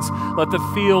contains. Let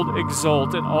the field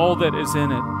exult and all that is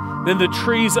in it. Then the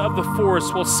trees of the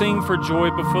forest will sing for joy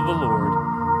before the Lord,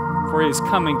 for he is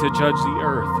coming to judge the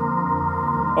earth.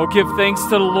 Oh, give thanks to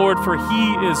the Lord, for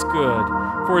he is good,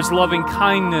 for his loving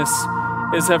kindness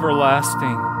is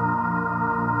everlasting.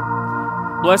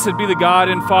 Blessed be the God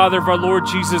and Father of our Lord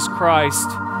Jesus Christ,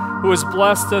 who has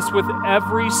blessed us with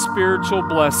every spiritual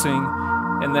blessing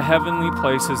in the heavenly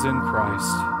places in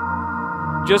Christ.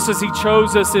 Just as he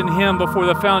chose us in him before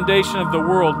the foundation of the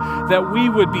world, that we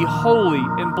would be holy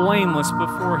and blameless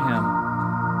before him.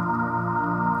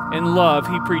 In love,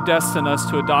 he predestined us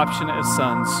to adoption as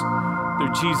sons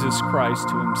through Jesus Christ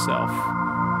to himself,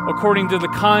 according to the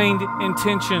kind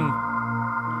intention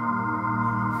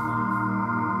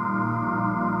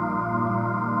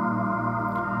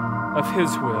of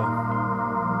his will.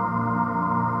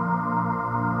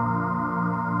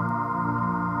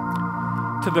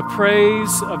 To the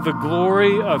praise of the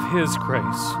glory of his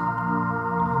grace,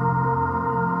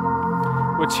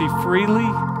 which he freely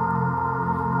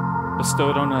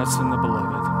bestowed on us in the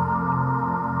Beloved.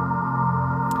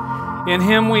 In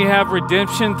him we have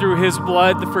redemption through his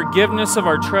blood, the forgiveness of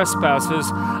our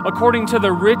trespasses, according to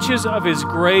the riches of his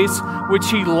grace, which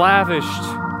he lavished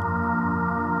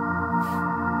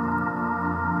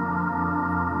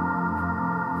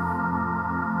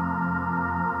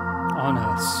on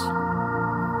us.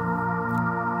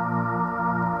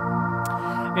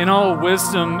 In all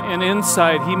wisdom and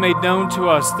insight, he made known to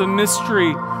us the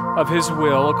mystery of his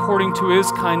will, according to his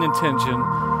kind intention,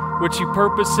 which he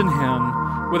purposed in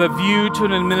him, with a view to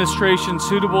an administration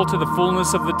suitable to the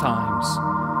fullness of the times.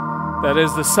 That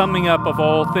is, the summing up of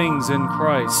all things in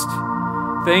Christ,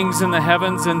 things in the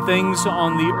heavens and things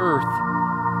on the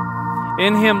earth.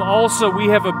 In him also we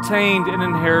have obtained an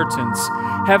inheritance,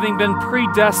 having been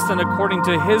predestined according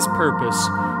to his purpose,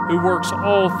 who works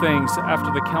all things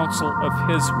after the counsel of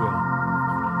his will,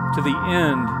 to the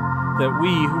end that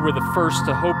we who were the first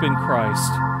to hope in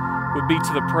Christ would be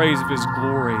to the praise of his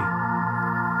glory.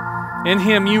 In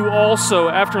him you also,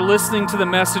 after listening to the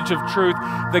message of truth,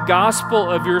 the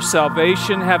gospel of your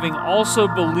salvation, having also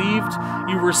believed,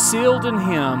 you were sealed in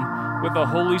him with the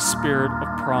Holy Spirit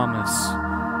of promise,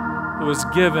 who was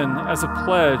given as a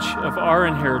pledge of our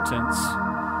inheritance,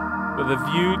 with a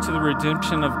view to the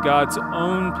redemption of God's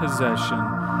own possession,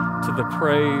 to the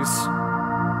praise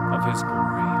of his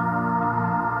glory.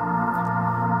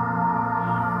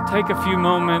 Take a few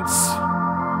moments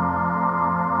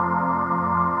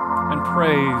and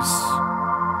praise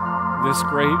this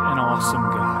great and awesome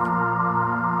God.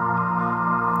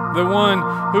 The one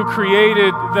who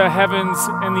created the heavens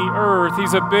and the earth.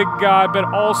 He's a big God, but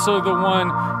also the one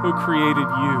who created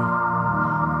you,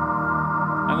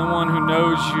 and the one who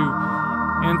knows you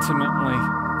intimately.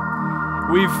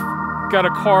 We've got a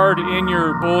card in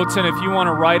your bulletin. If you want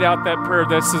to write out that prayer,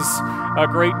 this is a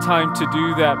great time to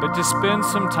do that. But just spend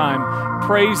some time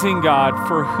praising God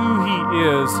for who he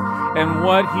is and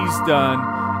what he's done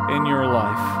in your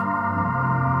life.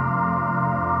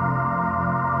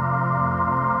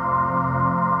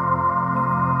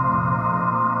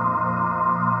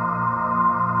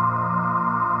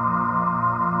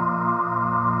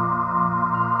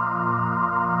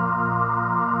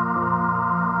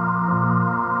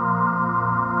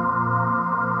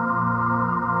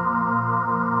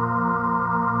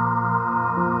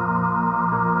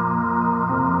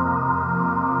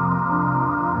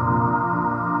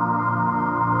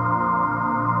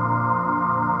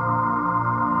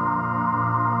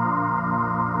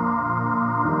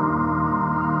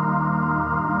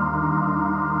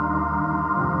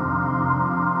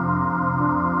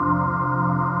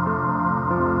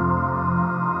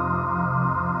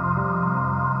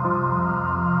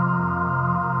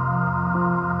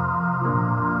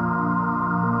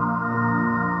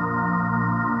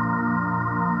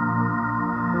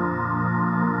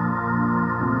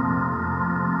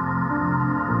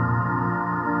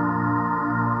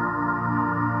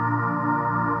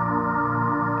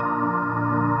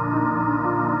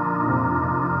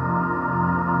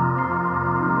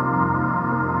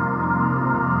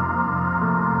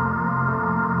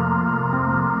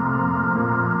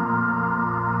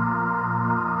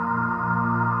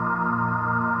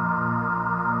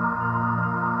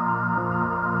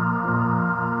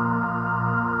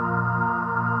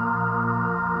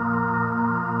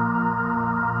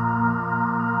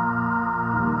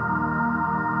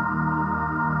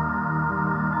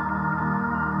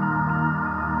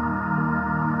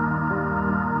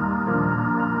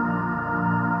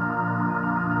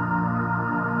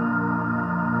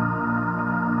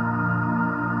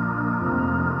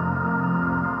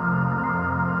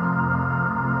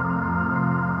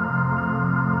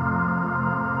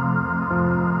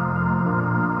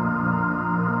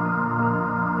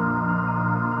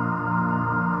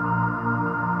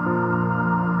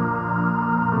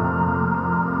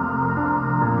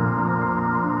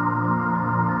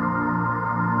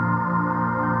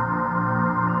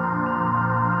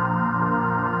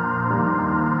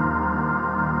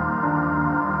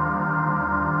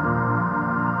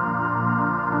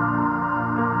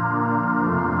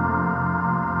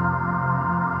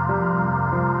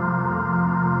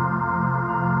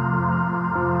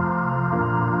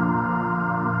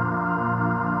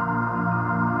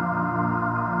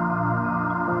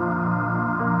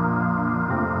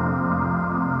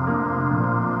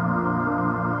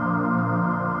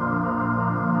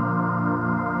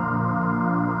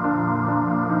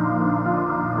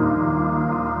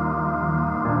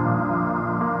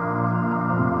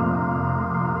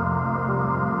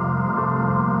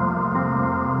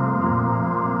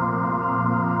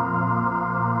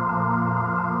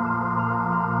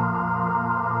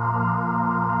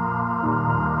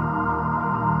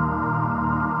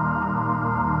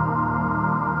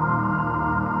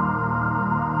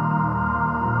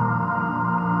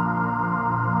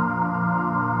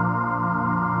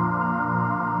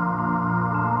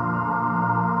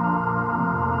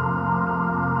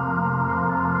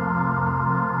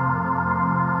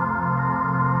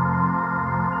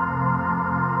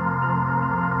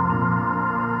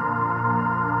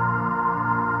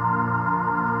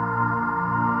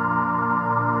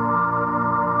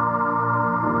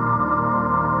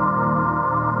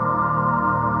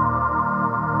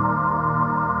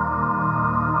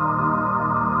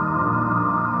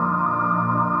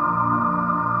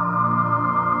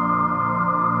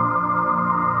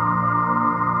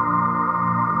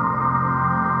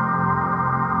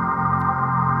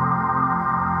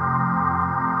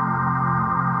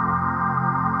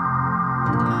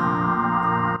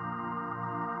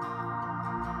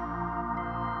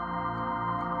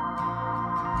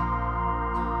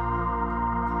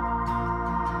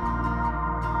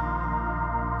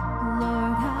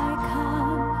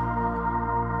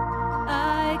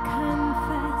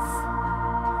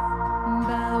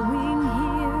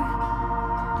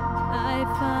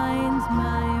 find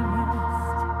my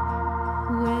rest.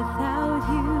 Without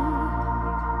you,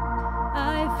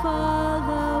 I fall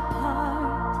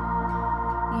apart.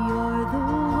 You're the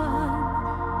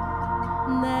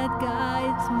one that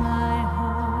guides my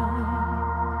heart.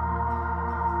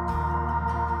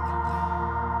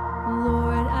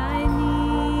 Lord, I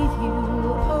need you.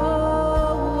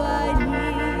 Oh, I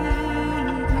need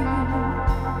you.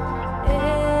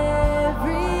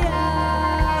 Every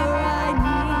hour I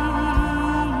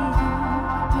need you.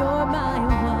 You're my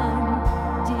one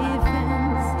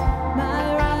defense, my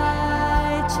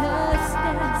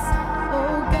righteousness.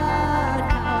 Oh God,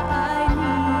 how I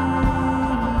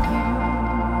need you.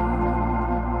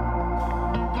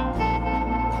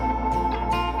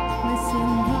 My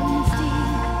sin runs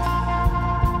deep.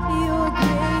 Your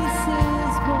grace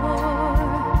is more.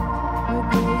 Your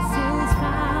grace is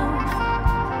found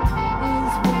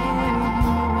is where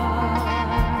you are.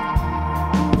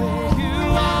 Where you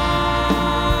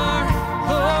are,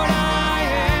 Lord, I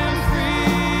am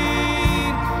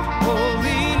free.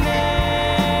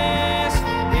 Holiness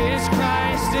is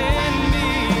Christ in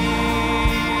me.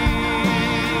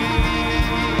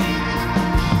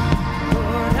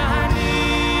 Lord, I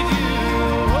need you.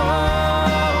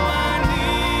 Oh, I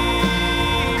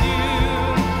need you.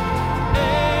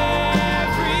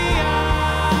 Every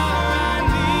hour I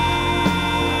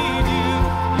need you.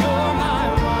 You're my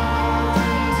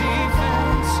one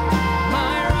defense,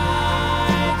 my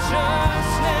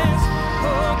righteousness.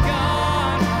 Oh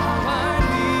God, how I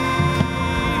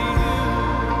need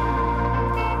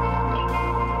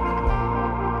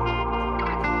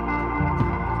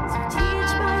So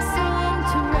teach my song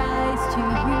to rise to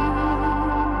you.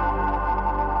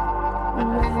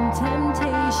 When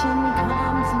temptation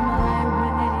comes my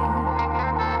way,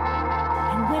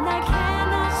 and when I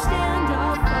cannot stand,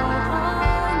 I'll fall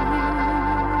on you.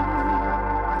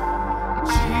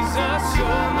 Jesus,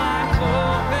 you're my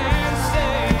hope and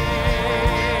stay.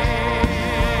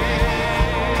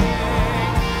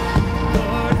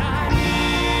 Lord, I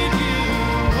need you.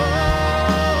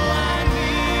 Oh, I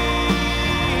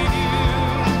need you.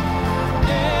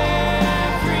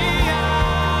 Every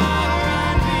hour I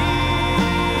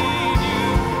need you.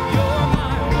 You're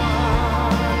my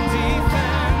one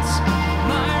defense,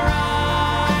 my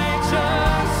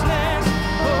righteousness.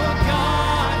 Oh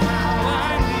God, how I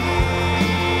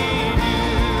need you.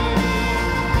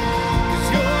 'Cause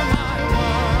you're my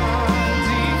one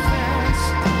defense,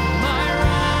 my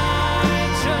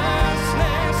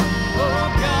righteousness. Oh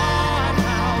God,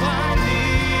 how I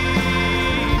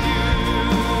need you.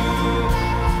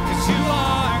 'Cause you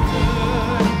are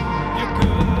good, you're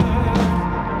good.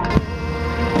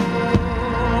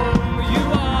 Oh, you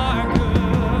are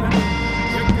good,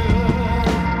 you're good.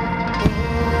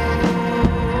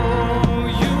 Oh,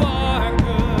 you are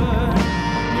good,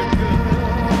 you're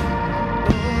good.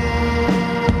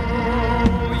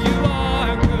 Oh, you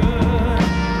are good,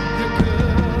 you're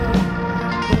good.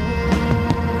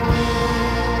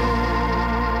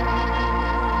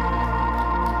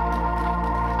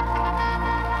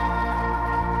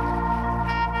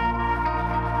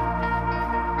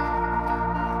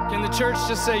 Can the church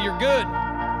just say you're good?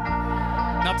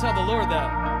 Now tell the Lord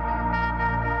that.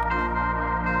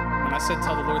 When I said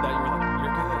tell the Lord that, you were like,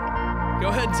 you're good. Go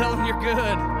ahead and tell him you're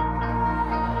good.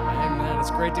 Amen.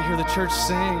 It's great to hear the church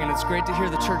sing, and it's great to hear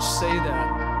the church say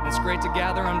that. It's great to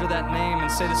gather under that name and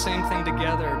say the same thing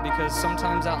together, because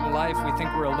sometimes out in life we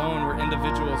think we're alone, we're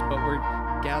individuals, but we're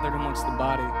gathered amongst the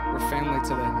body. We're family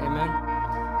today. Amen.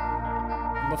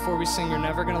 And before we sing, you're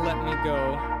never going to let me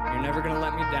go. You're never going to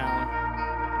let me down.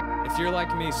 If you're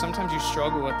like me, sometimes you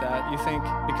struggle with that. You think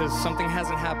because something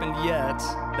hasn't happened yet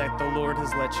that the Lord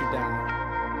has let you down.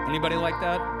 Anybody like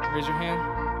that? Raise your hand.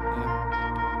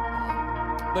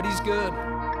 Yeah. But he's good.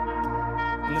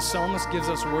 And the psalmist gives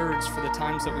us words for the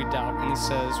times that we doubt. And he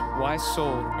says, "Why,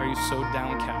 soul, are you so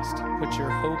downcast? Put your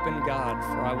hope in God,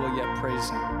 for I will yet praise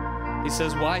him." He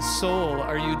says, "Why, soul,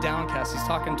 are you downcast?" He's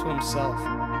talking to himself.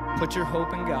 "Put your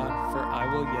hope in God, for I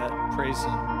will yet praise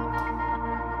him."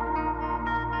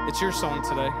 It's your song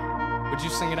today. Would you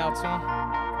sing it out to him?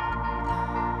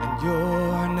 And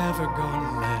you're never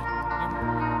gonna let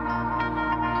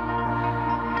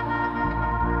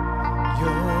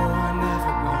You're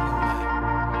never gonna let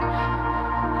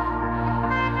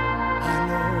I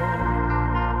know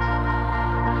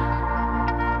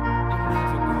you're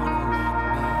never gonna let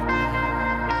me down.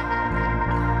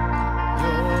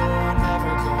 You're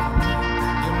never gonna let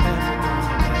You're never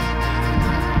gonna let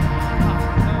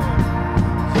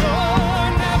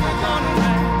You're never gonna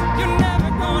let You're never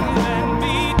gonna let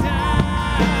me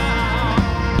down.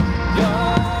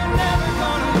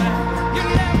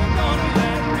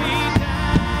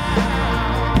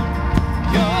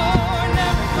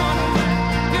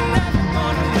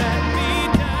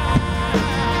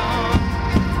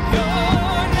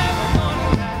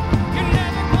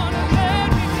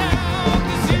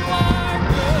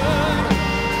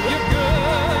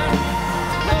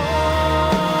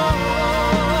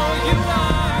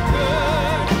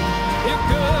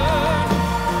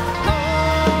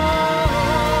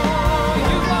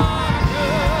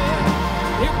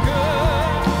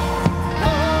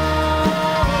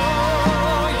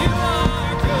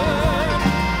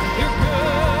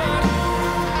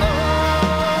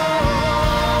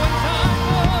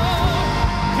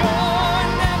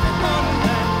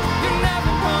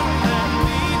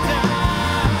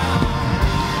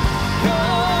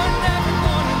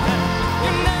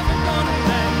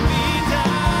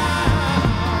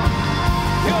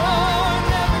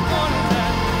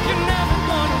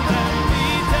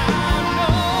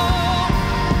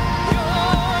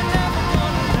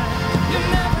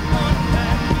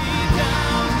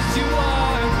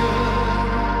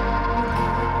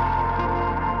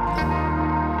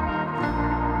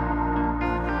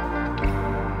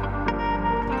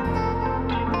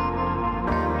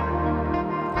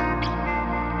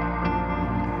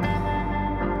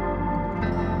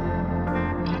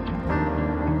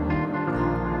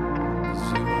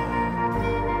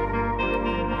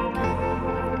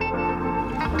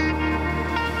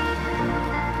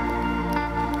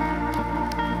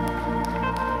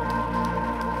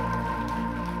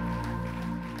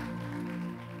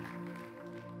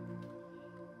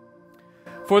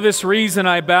 For this reason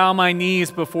I bow my knees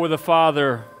before the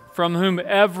Father, from whom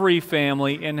every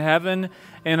family in heaven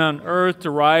and on earth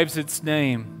derives its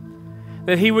name,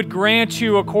 that he would grant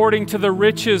you, according to the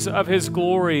riches of his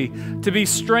glory, to be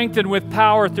strengthened with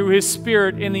power through his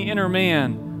Spirit in the inner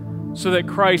man, so that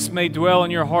Christ may dwell in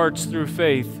your hearts through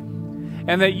faith,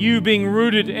 and that you, being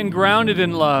rooted and grounded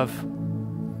in love,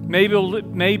 may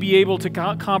be able to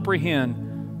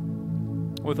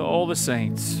comprehend with all the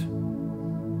saints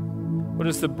what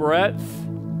is the breadth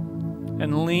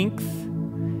and length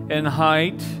and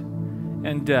height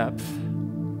and depth,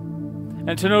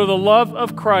 and to know the love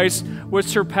of Christ which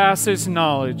surpasses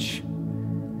knowledge,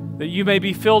 that you may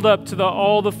be filled up to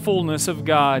all the fullness of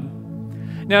God.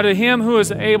 Now to him who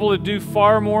is able to do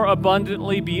far more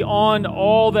abundantly beyond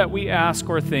all that we ask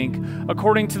or think,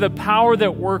 according to the power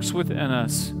that works within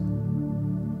us,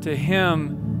 to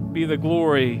him be the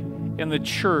glory in the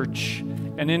church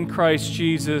and in Christ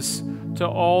Jesus to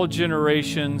all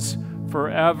generations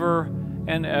forever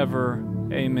and ever.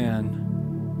 Amen.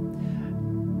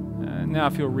 Now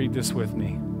if you'll read this with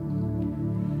me.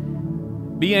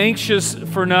 Be anxious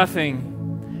for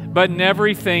nothing, but in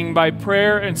everything by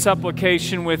prayer and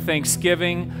supplication with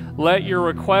thanksgiving, let your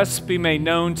requests be made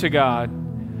known to God.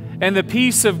 And the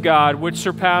peace of God, which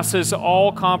surpasses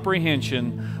all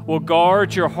comprehension, will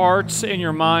guard your hearts and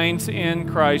your minds in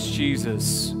Christ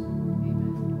Jesus.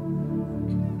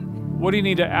 What do you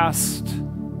need to ask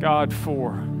God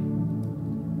for?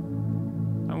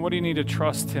 And what do you need to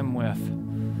trust him with?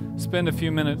 Spend a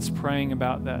few minutes praying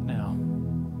about that now.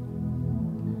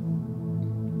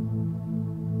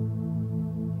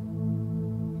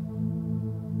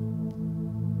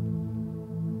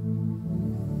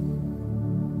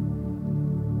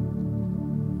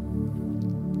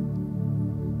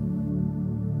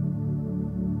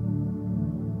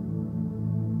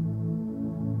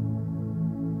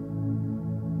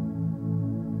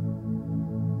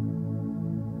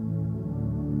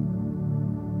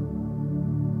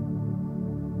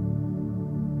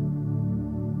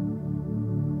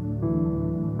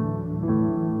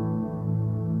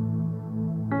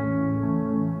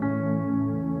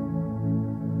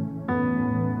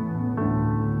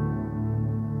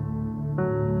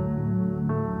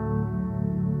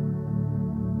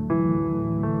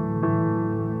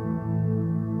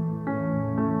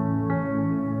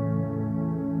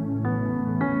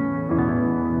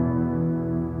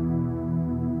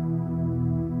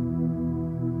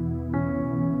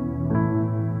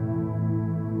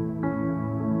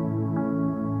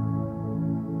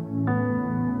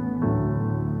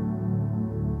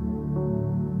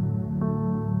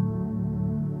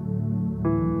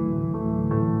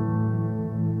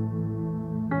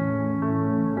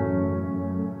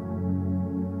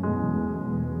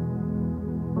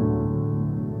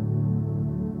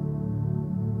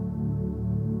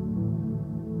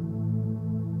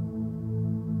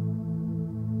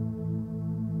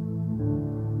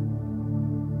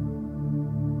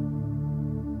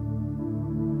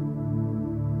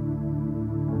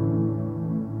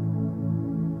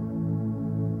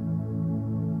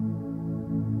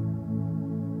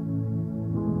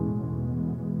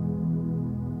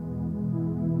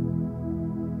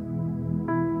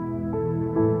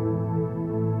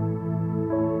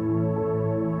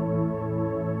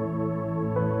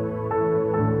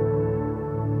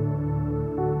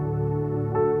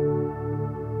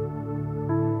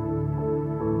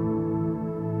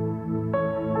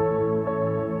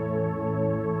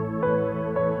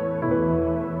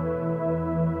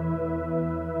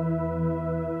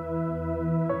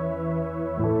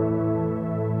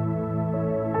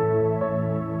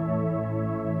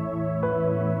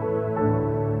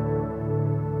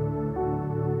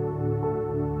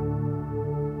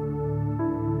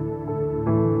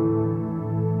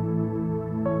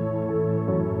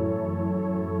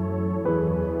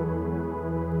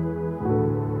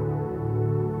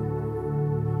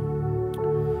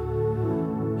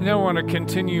 Now I want to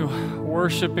continue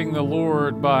worshiping the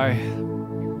Lord by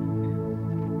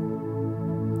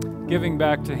giving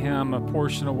back to him a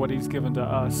portion of what he's given to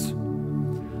us.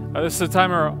 This is a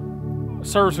time of our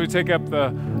service we take up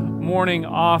the morning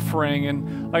offering,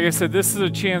 and like I said, this is a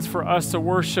chance for us to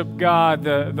worship God,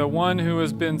 the one who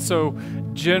has been so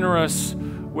generous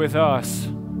with us.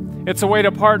 It's a way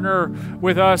to partner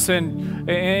with us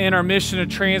in our mission to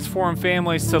transform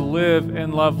families to live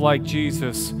and love like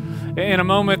Jesus. In a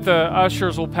moment, the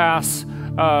ushers will pass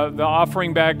the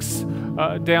offering bags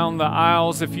down the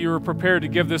aisles. If you're prepared to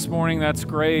give this morning, that's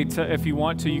great. If you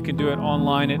want to, you can do it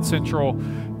online at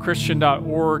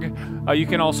centralchristian.org. You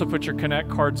can also put your Connect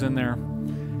cards in there.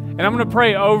 And I'm going to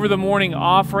pray over the morning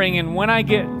offering. And when I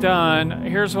get done,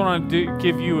 here's what I'm going to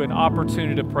give you an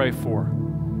opportunity to pray for.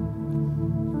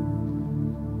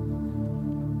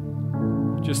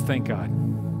 Just thank God.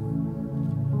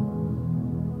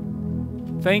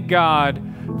 Thank God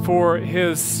for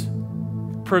His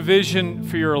provision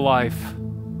for your life.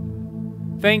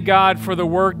 Thank God for the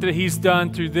work that He's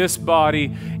done through this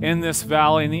body in this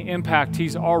valley and the impact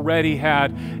He's already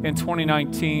had in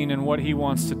 2019 and what He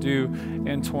wants to do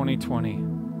in 2020.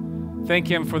 Thank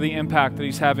Him for the impact that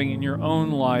He's having in your own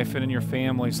life and in your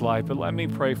family's life. But let me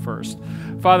pray first.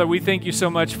 Father, we thank You so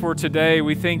much for today.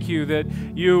 We thank You that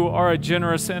You are a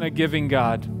generous and a giving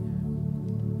God.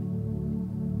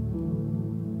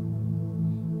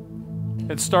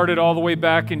 It started all the way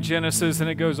back in Genesis, and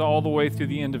it goes all the way through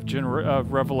the end of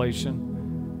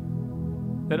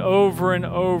Revelation. That over and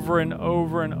over and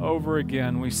over and over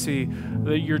again, we see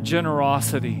your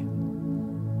generosity.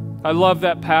 I love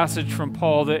that passage from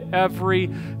Paul, that every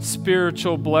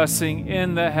spiritual blessing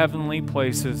in the heavenly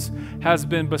places has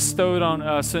been bestowed on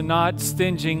us, and not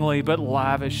stingingly, but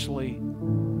lavishly.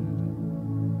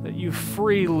 That You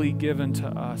freely given to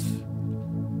us.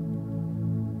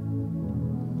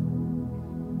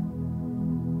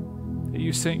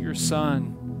 You sent Your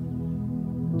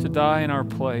Son to die in our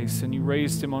place, and You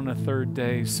raised Him on the third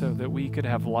day so that we could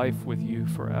have life with You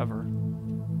forever.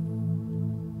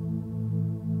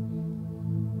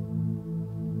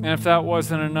 And if that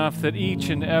wasn't enough, that each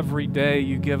and every day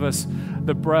You give us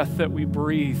the breath that we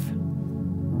breathe,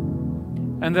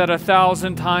 and that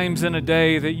 1,000 times in a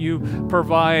day that You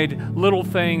provide little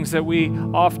things that we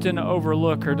often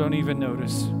overlook or don't even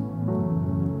notice.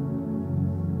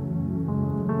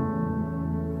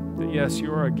 Yes,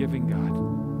 You are a giving God.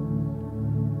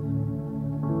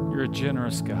 You're a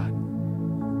generous God.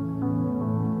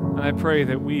 And I pray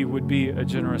that we would be a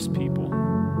generous people.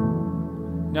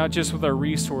 Not just with our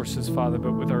resources, Father,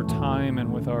 but with our time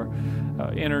and with our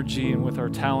energy and with our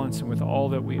talents and with all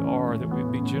that we are, that we'd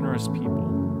be generous people.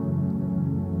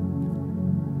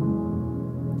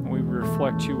 And we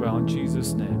reflect You well in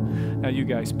Jesus' name. Now you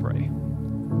guys pray.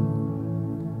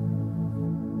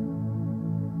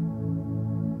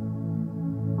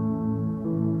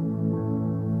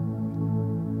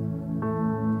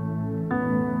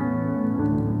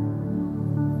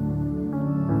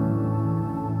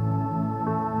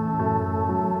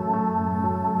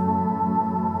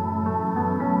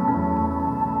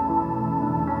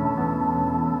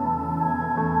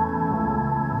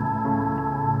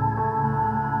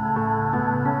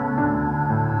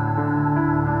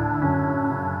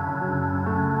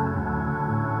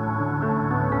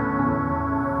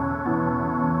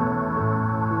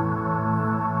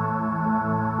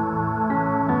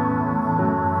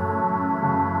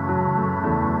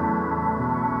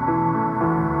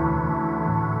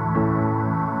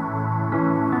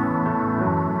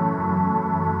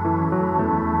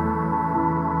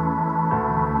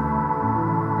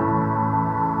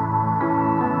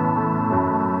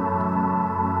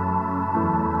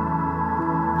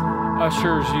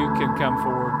 Ushers, you can come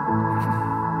forward.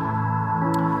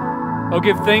 Oh,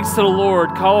 give thanks to the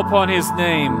Lord. Call upon His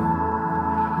name.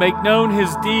 Make known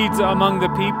His deeds among the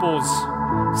peoples.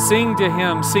 Sing to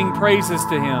Him. Sing praises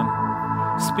to Him.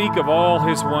 Speak of all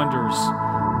His wonders.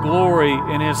 Glory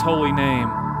in His holy name.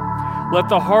 Let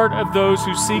the heart of those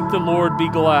who seek the Lord be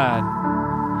glad.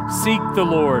 Seek the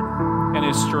Lord and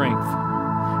His strength.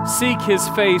 Seek His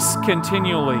face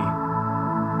continually.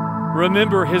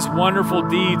 Remember His wonderful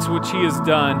deeds which He has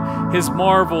done, His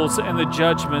marvels and the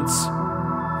judgments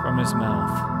from His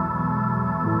mouth.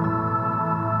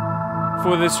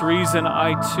 For this reason,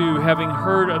 I too, having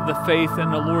heard of the faith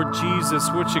in the Lord Jesus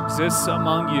which exists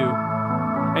among you,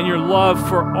 and your love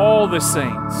for all the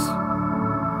saints,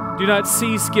 do not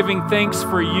cease giving thanks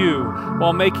for you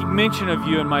while making mention of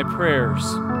you in my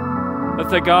prayers, that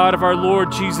the God of our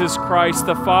Lord Jesus Christ,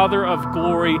 the Father of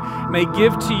glory, may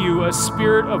give to you a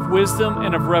spirit of wisdom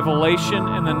and of revelation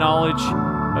in the knowledge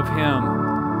of Him.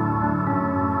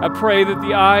 I pray that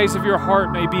the eyes of your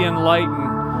heart may be enlightened,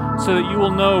 so that you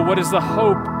will know what is the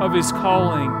hope of His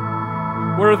calling,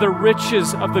 what are the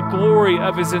riches of the glory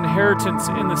of His inheritance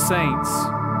in the saints,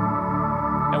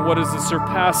 and what is the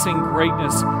surpassing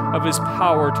greatness of His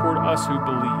power toward us who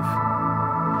believe.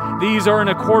 These are in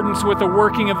accordance with the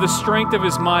working of the strength of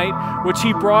His might, which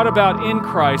He brought about in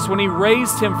Christ when He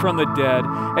raised Him from the dead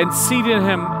and seated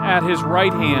Him at His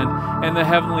right hand in the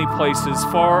heavenly places,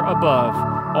 far above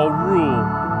all rule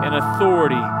and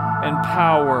authority and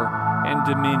power and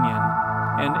dominion,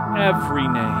 and every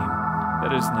name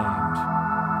that is named,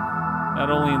 not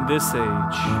only in this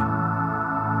age,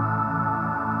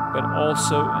 but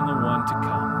also in the one to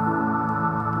come.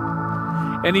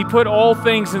 And he put all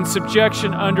things in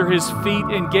subjection under his feet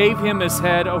and gave him as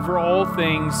head over all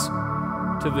things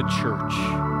to the church,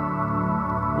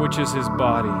 which is his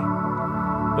body,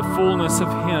 the fullness of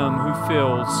him who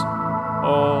fills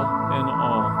all in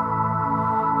all.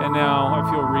 And now,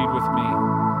 if you'll read with me.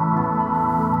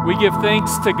 We give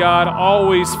thanks to God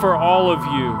always for all of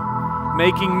you,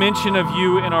 making mention of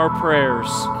you in our prayers,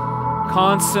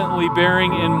 constantly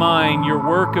bearing in mind your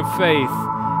work of faith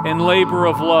and labor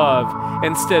of love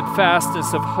and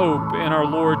steadfastness of hope in our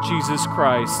Lord Jesus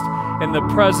Christ, in the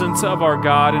presence of our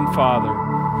God and Father,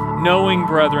 knowing,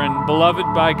 brethren,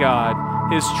 beloved by God,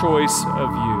 his choice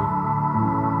of you.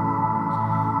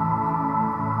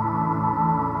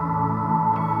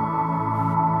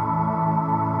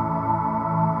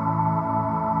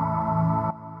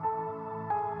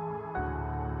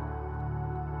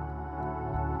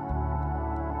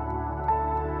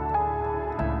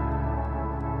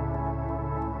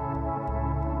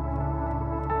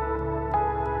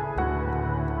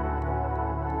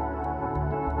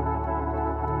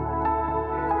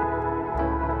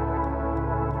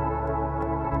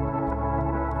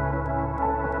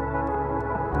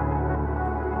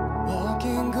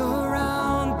 Walking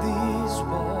around these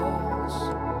walls,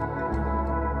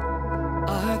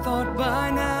 I thought by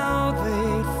now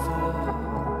they'd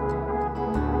fall,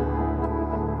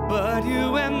 but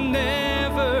you have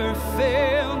never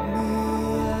failed me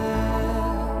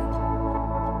yet.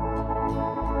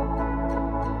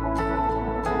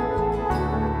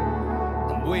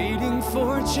 I'm waiting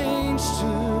for change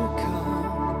to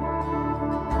come,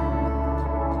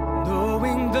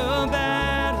 knowing the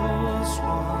battle's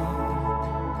won.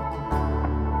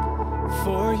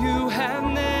 For you have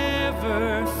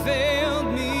never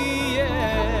failed me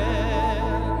yet.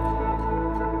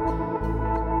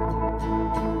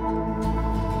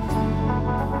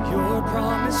 Your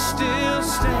promise still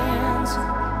stands.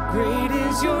 Great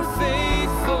is your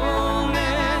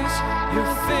faithfulness,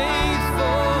 your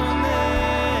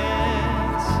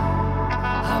faithfulness.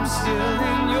 I'm still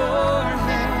in your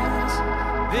hands.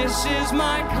 This is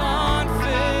my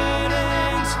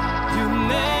confidence. You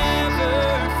never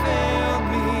failed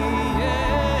me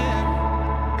yet.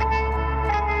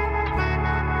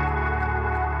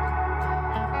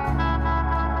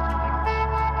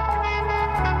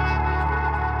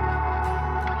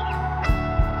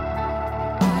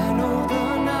 I know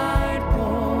the night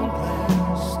won't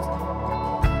last,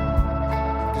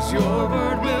 'cause your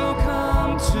word will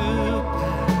come to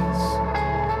pass.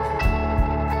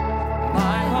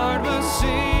 My heart will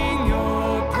sing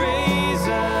your praise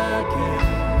again.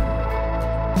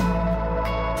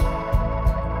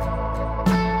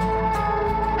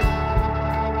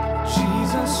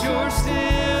 Jesus, you're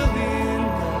still in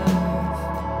love,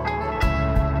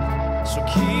 so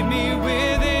keep me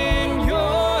within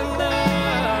your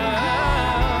love.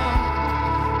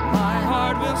 My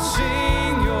heart will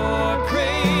sing your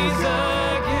praise again.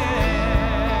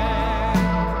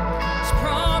 His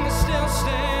promise still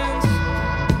stands.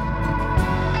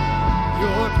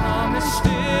 Your promise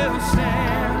still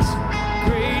stands.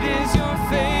 Great is your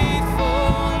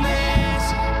faithfulness,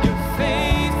 your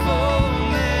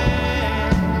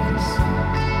faithfulness.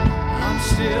 I'm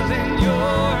still in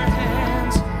your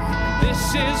hands. This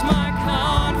is my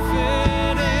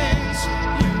confidence.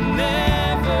 You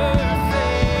never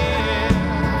fail.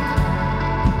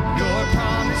 Your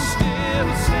promise still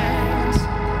stands.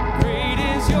 Great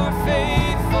is your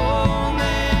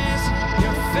faithfulness,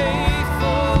 your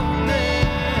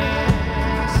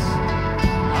faithfulness.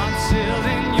 I'm still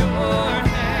in your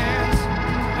hands.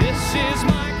 This is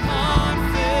my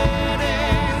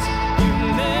confidence. You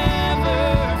never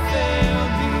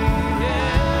failed me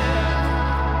yet.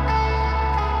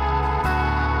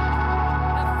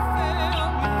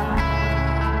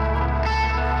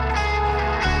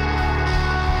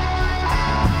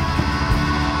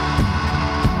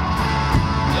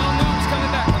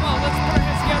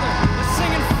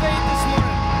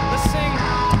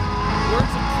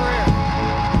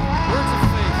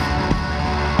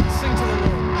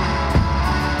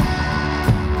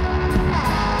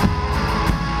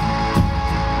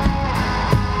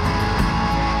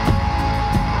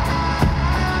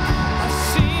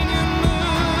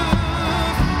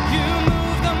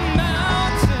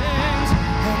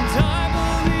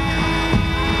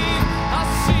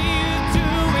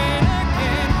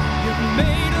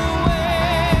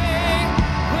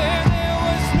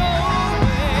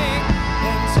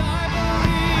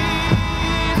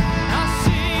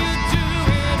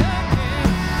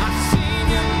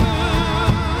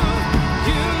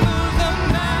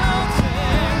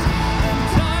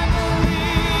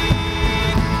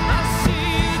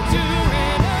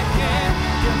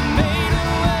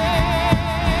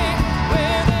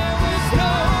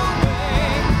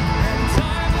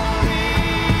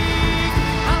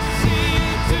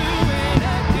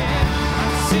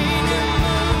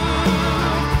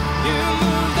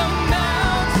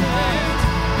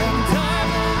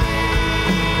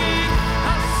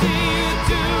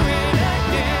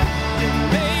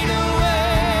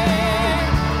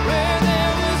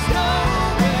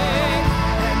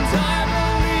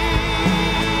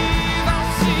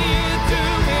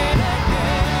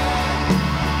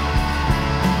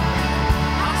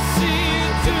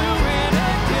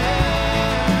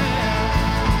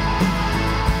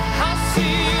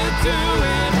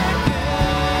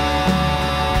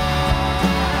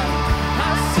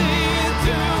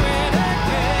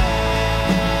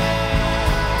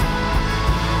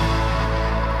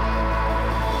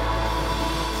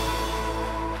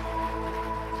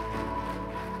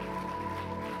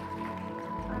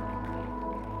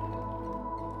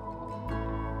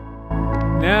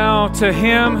 to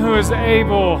Him who is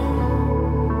able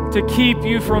to keep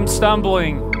you from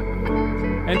stumbling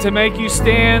and to make you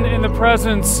stand in the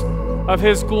presence of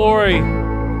His glory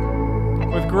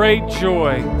with great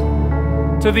joy.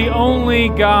 To the only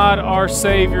God, our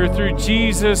Savior, through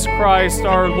Jesus Christ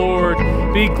our Lord,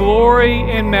 be glory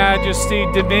and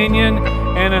majesty, dominion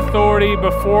and authority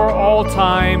before all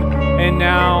time and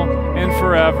now and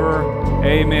forever.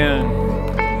 Amen.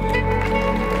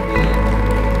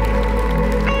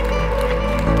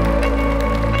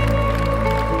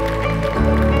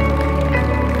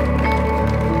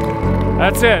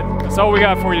 That's it. That's all we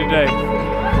got for you today.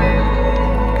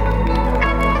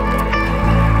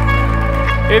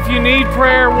 If you need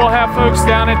prayer, we'll have folks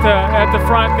down at the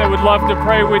front that would love to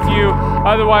pray with you.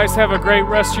 Otherwise, have a great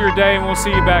rest of your day, and we'll see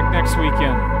you back next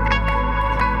weekend.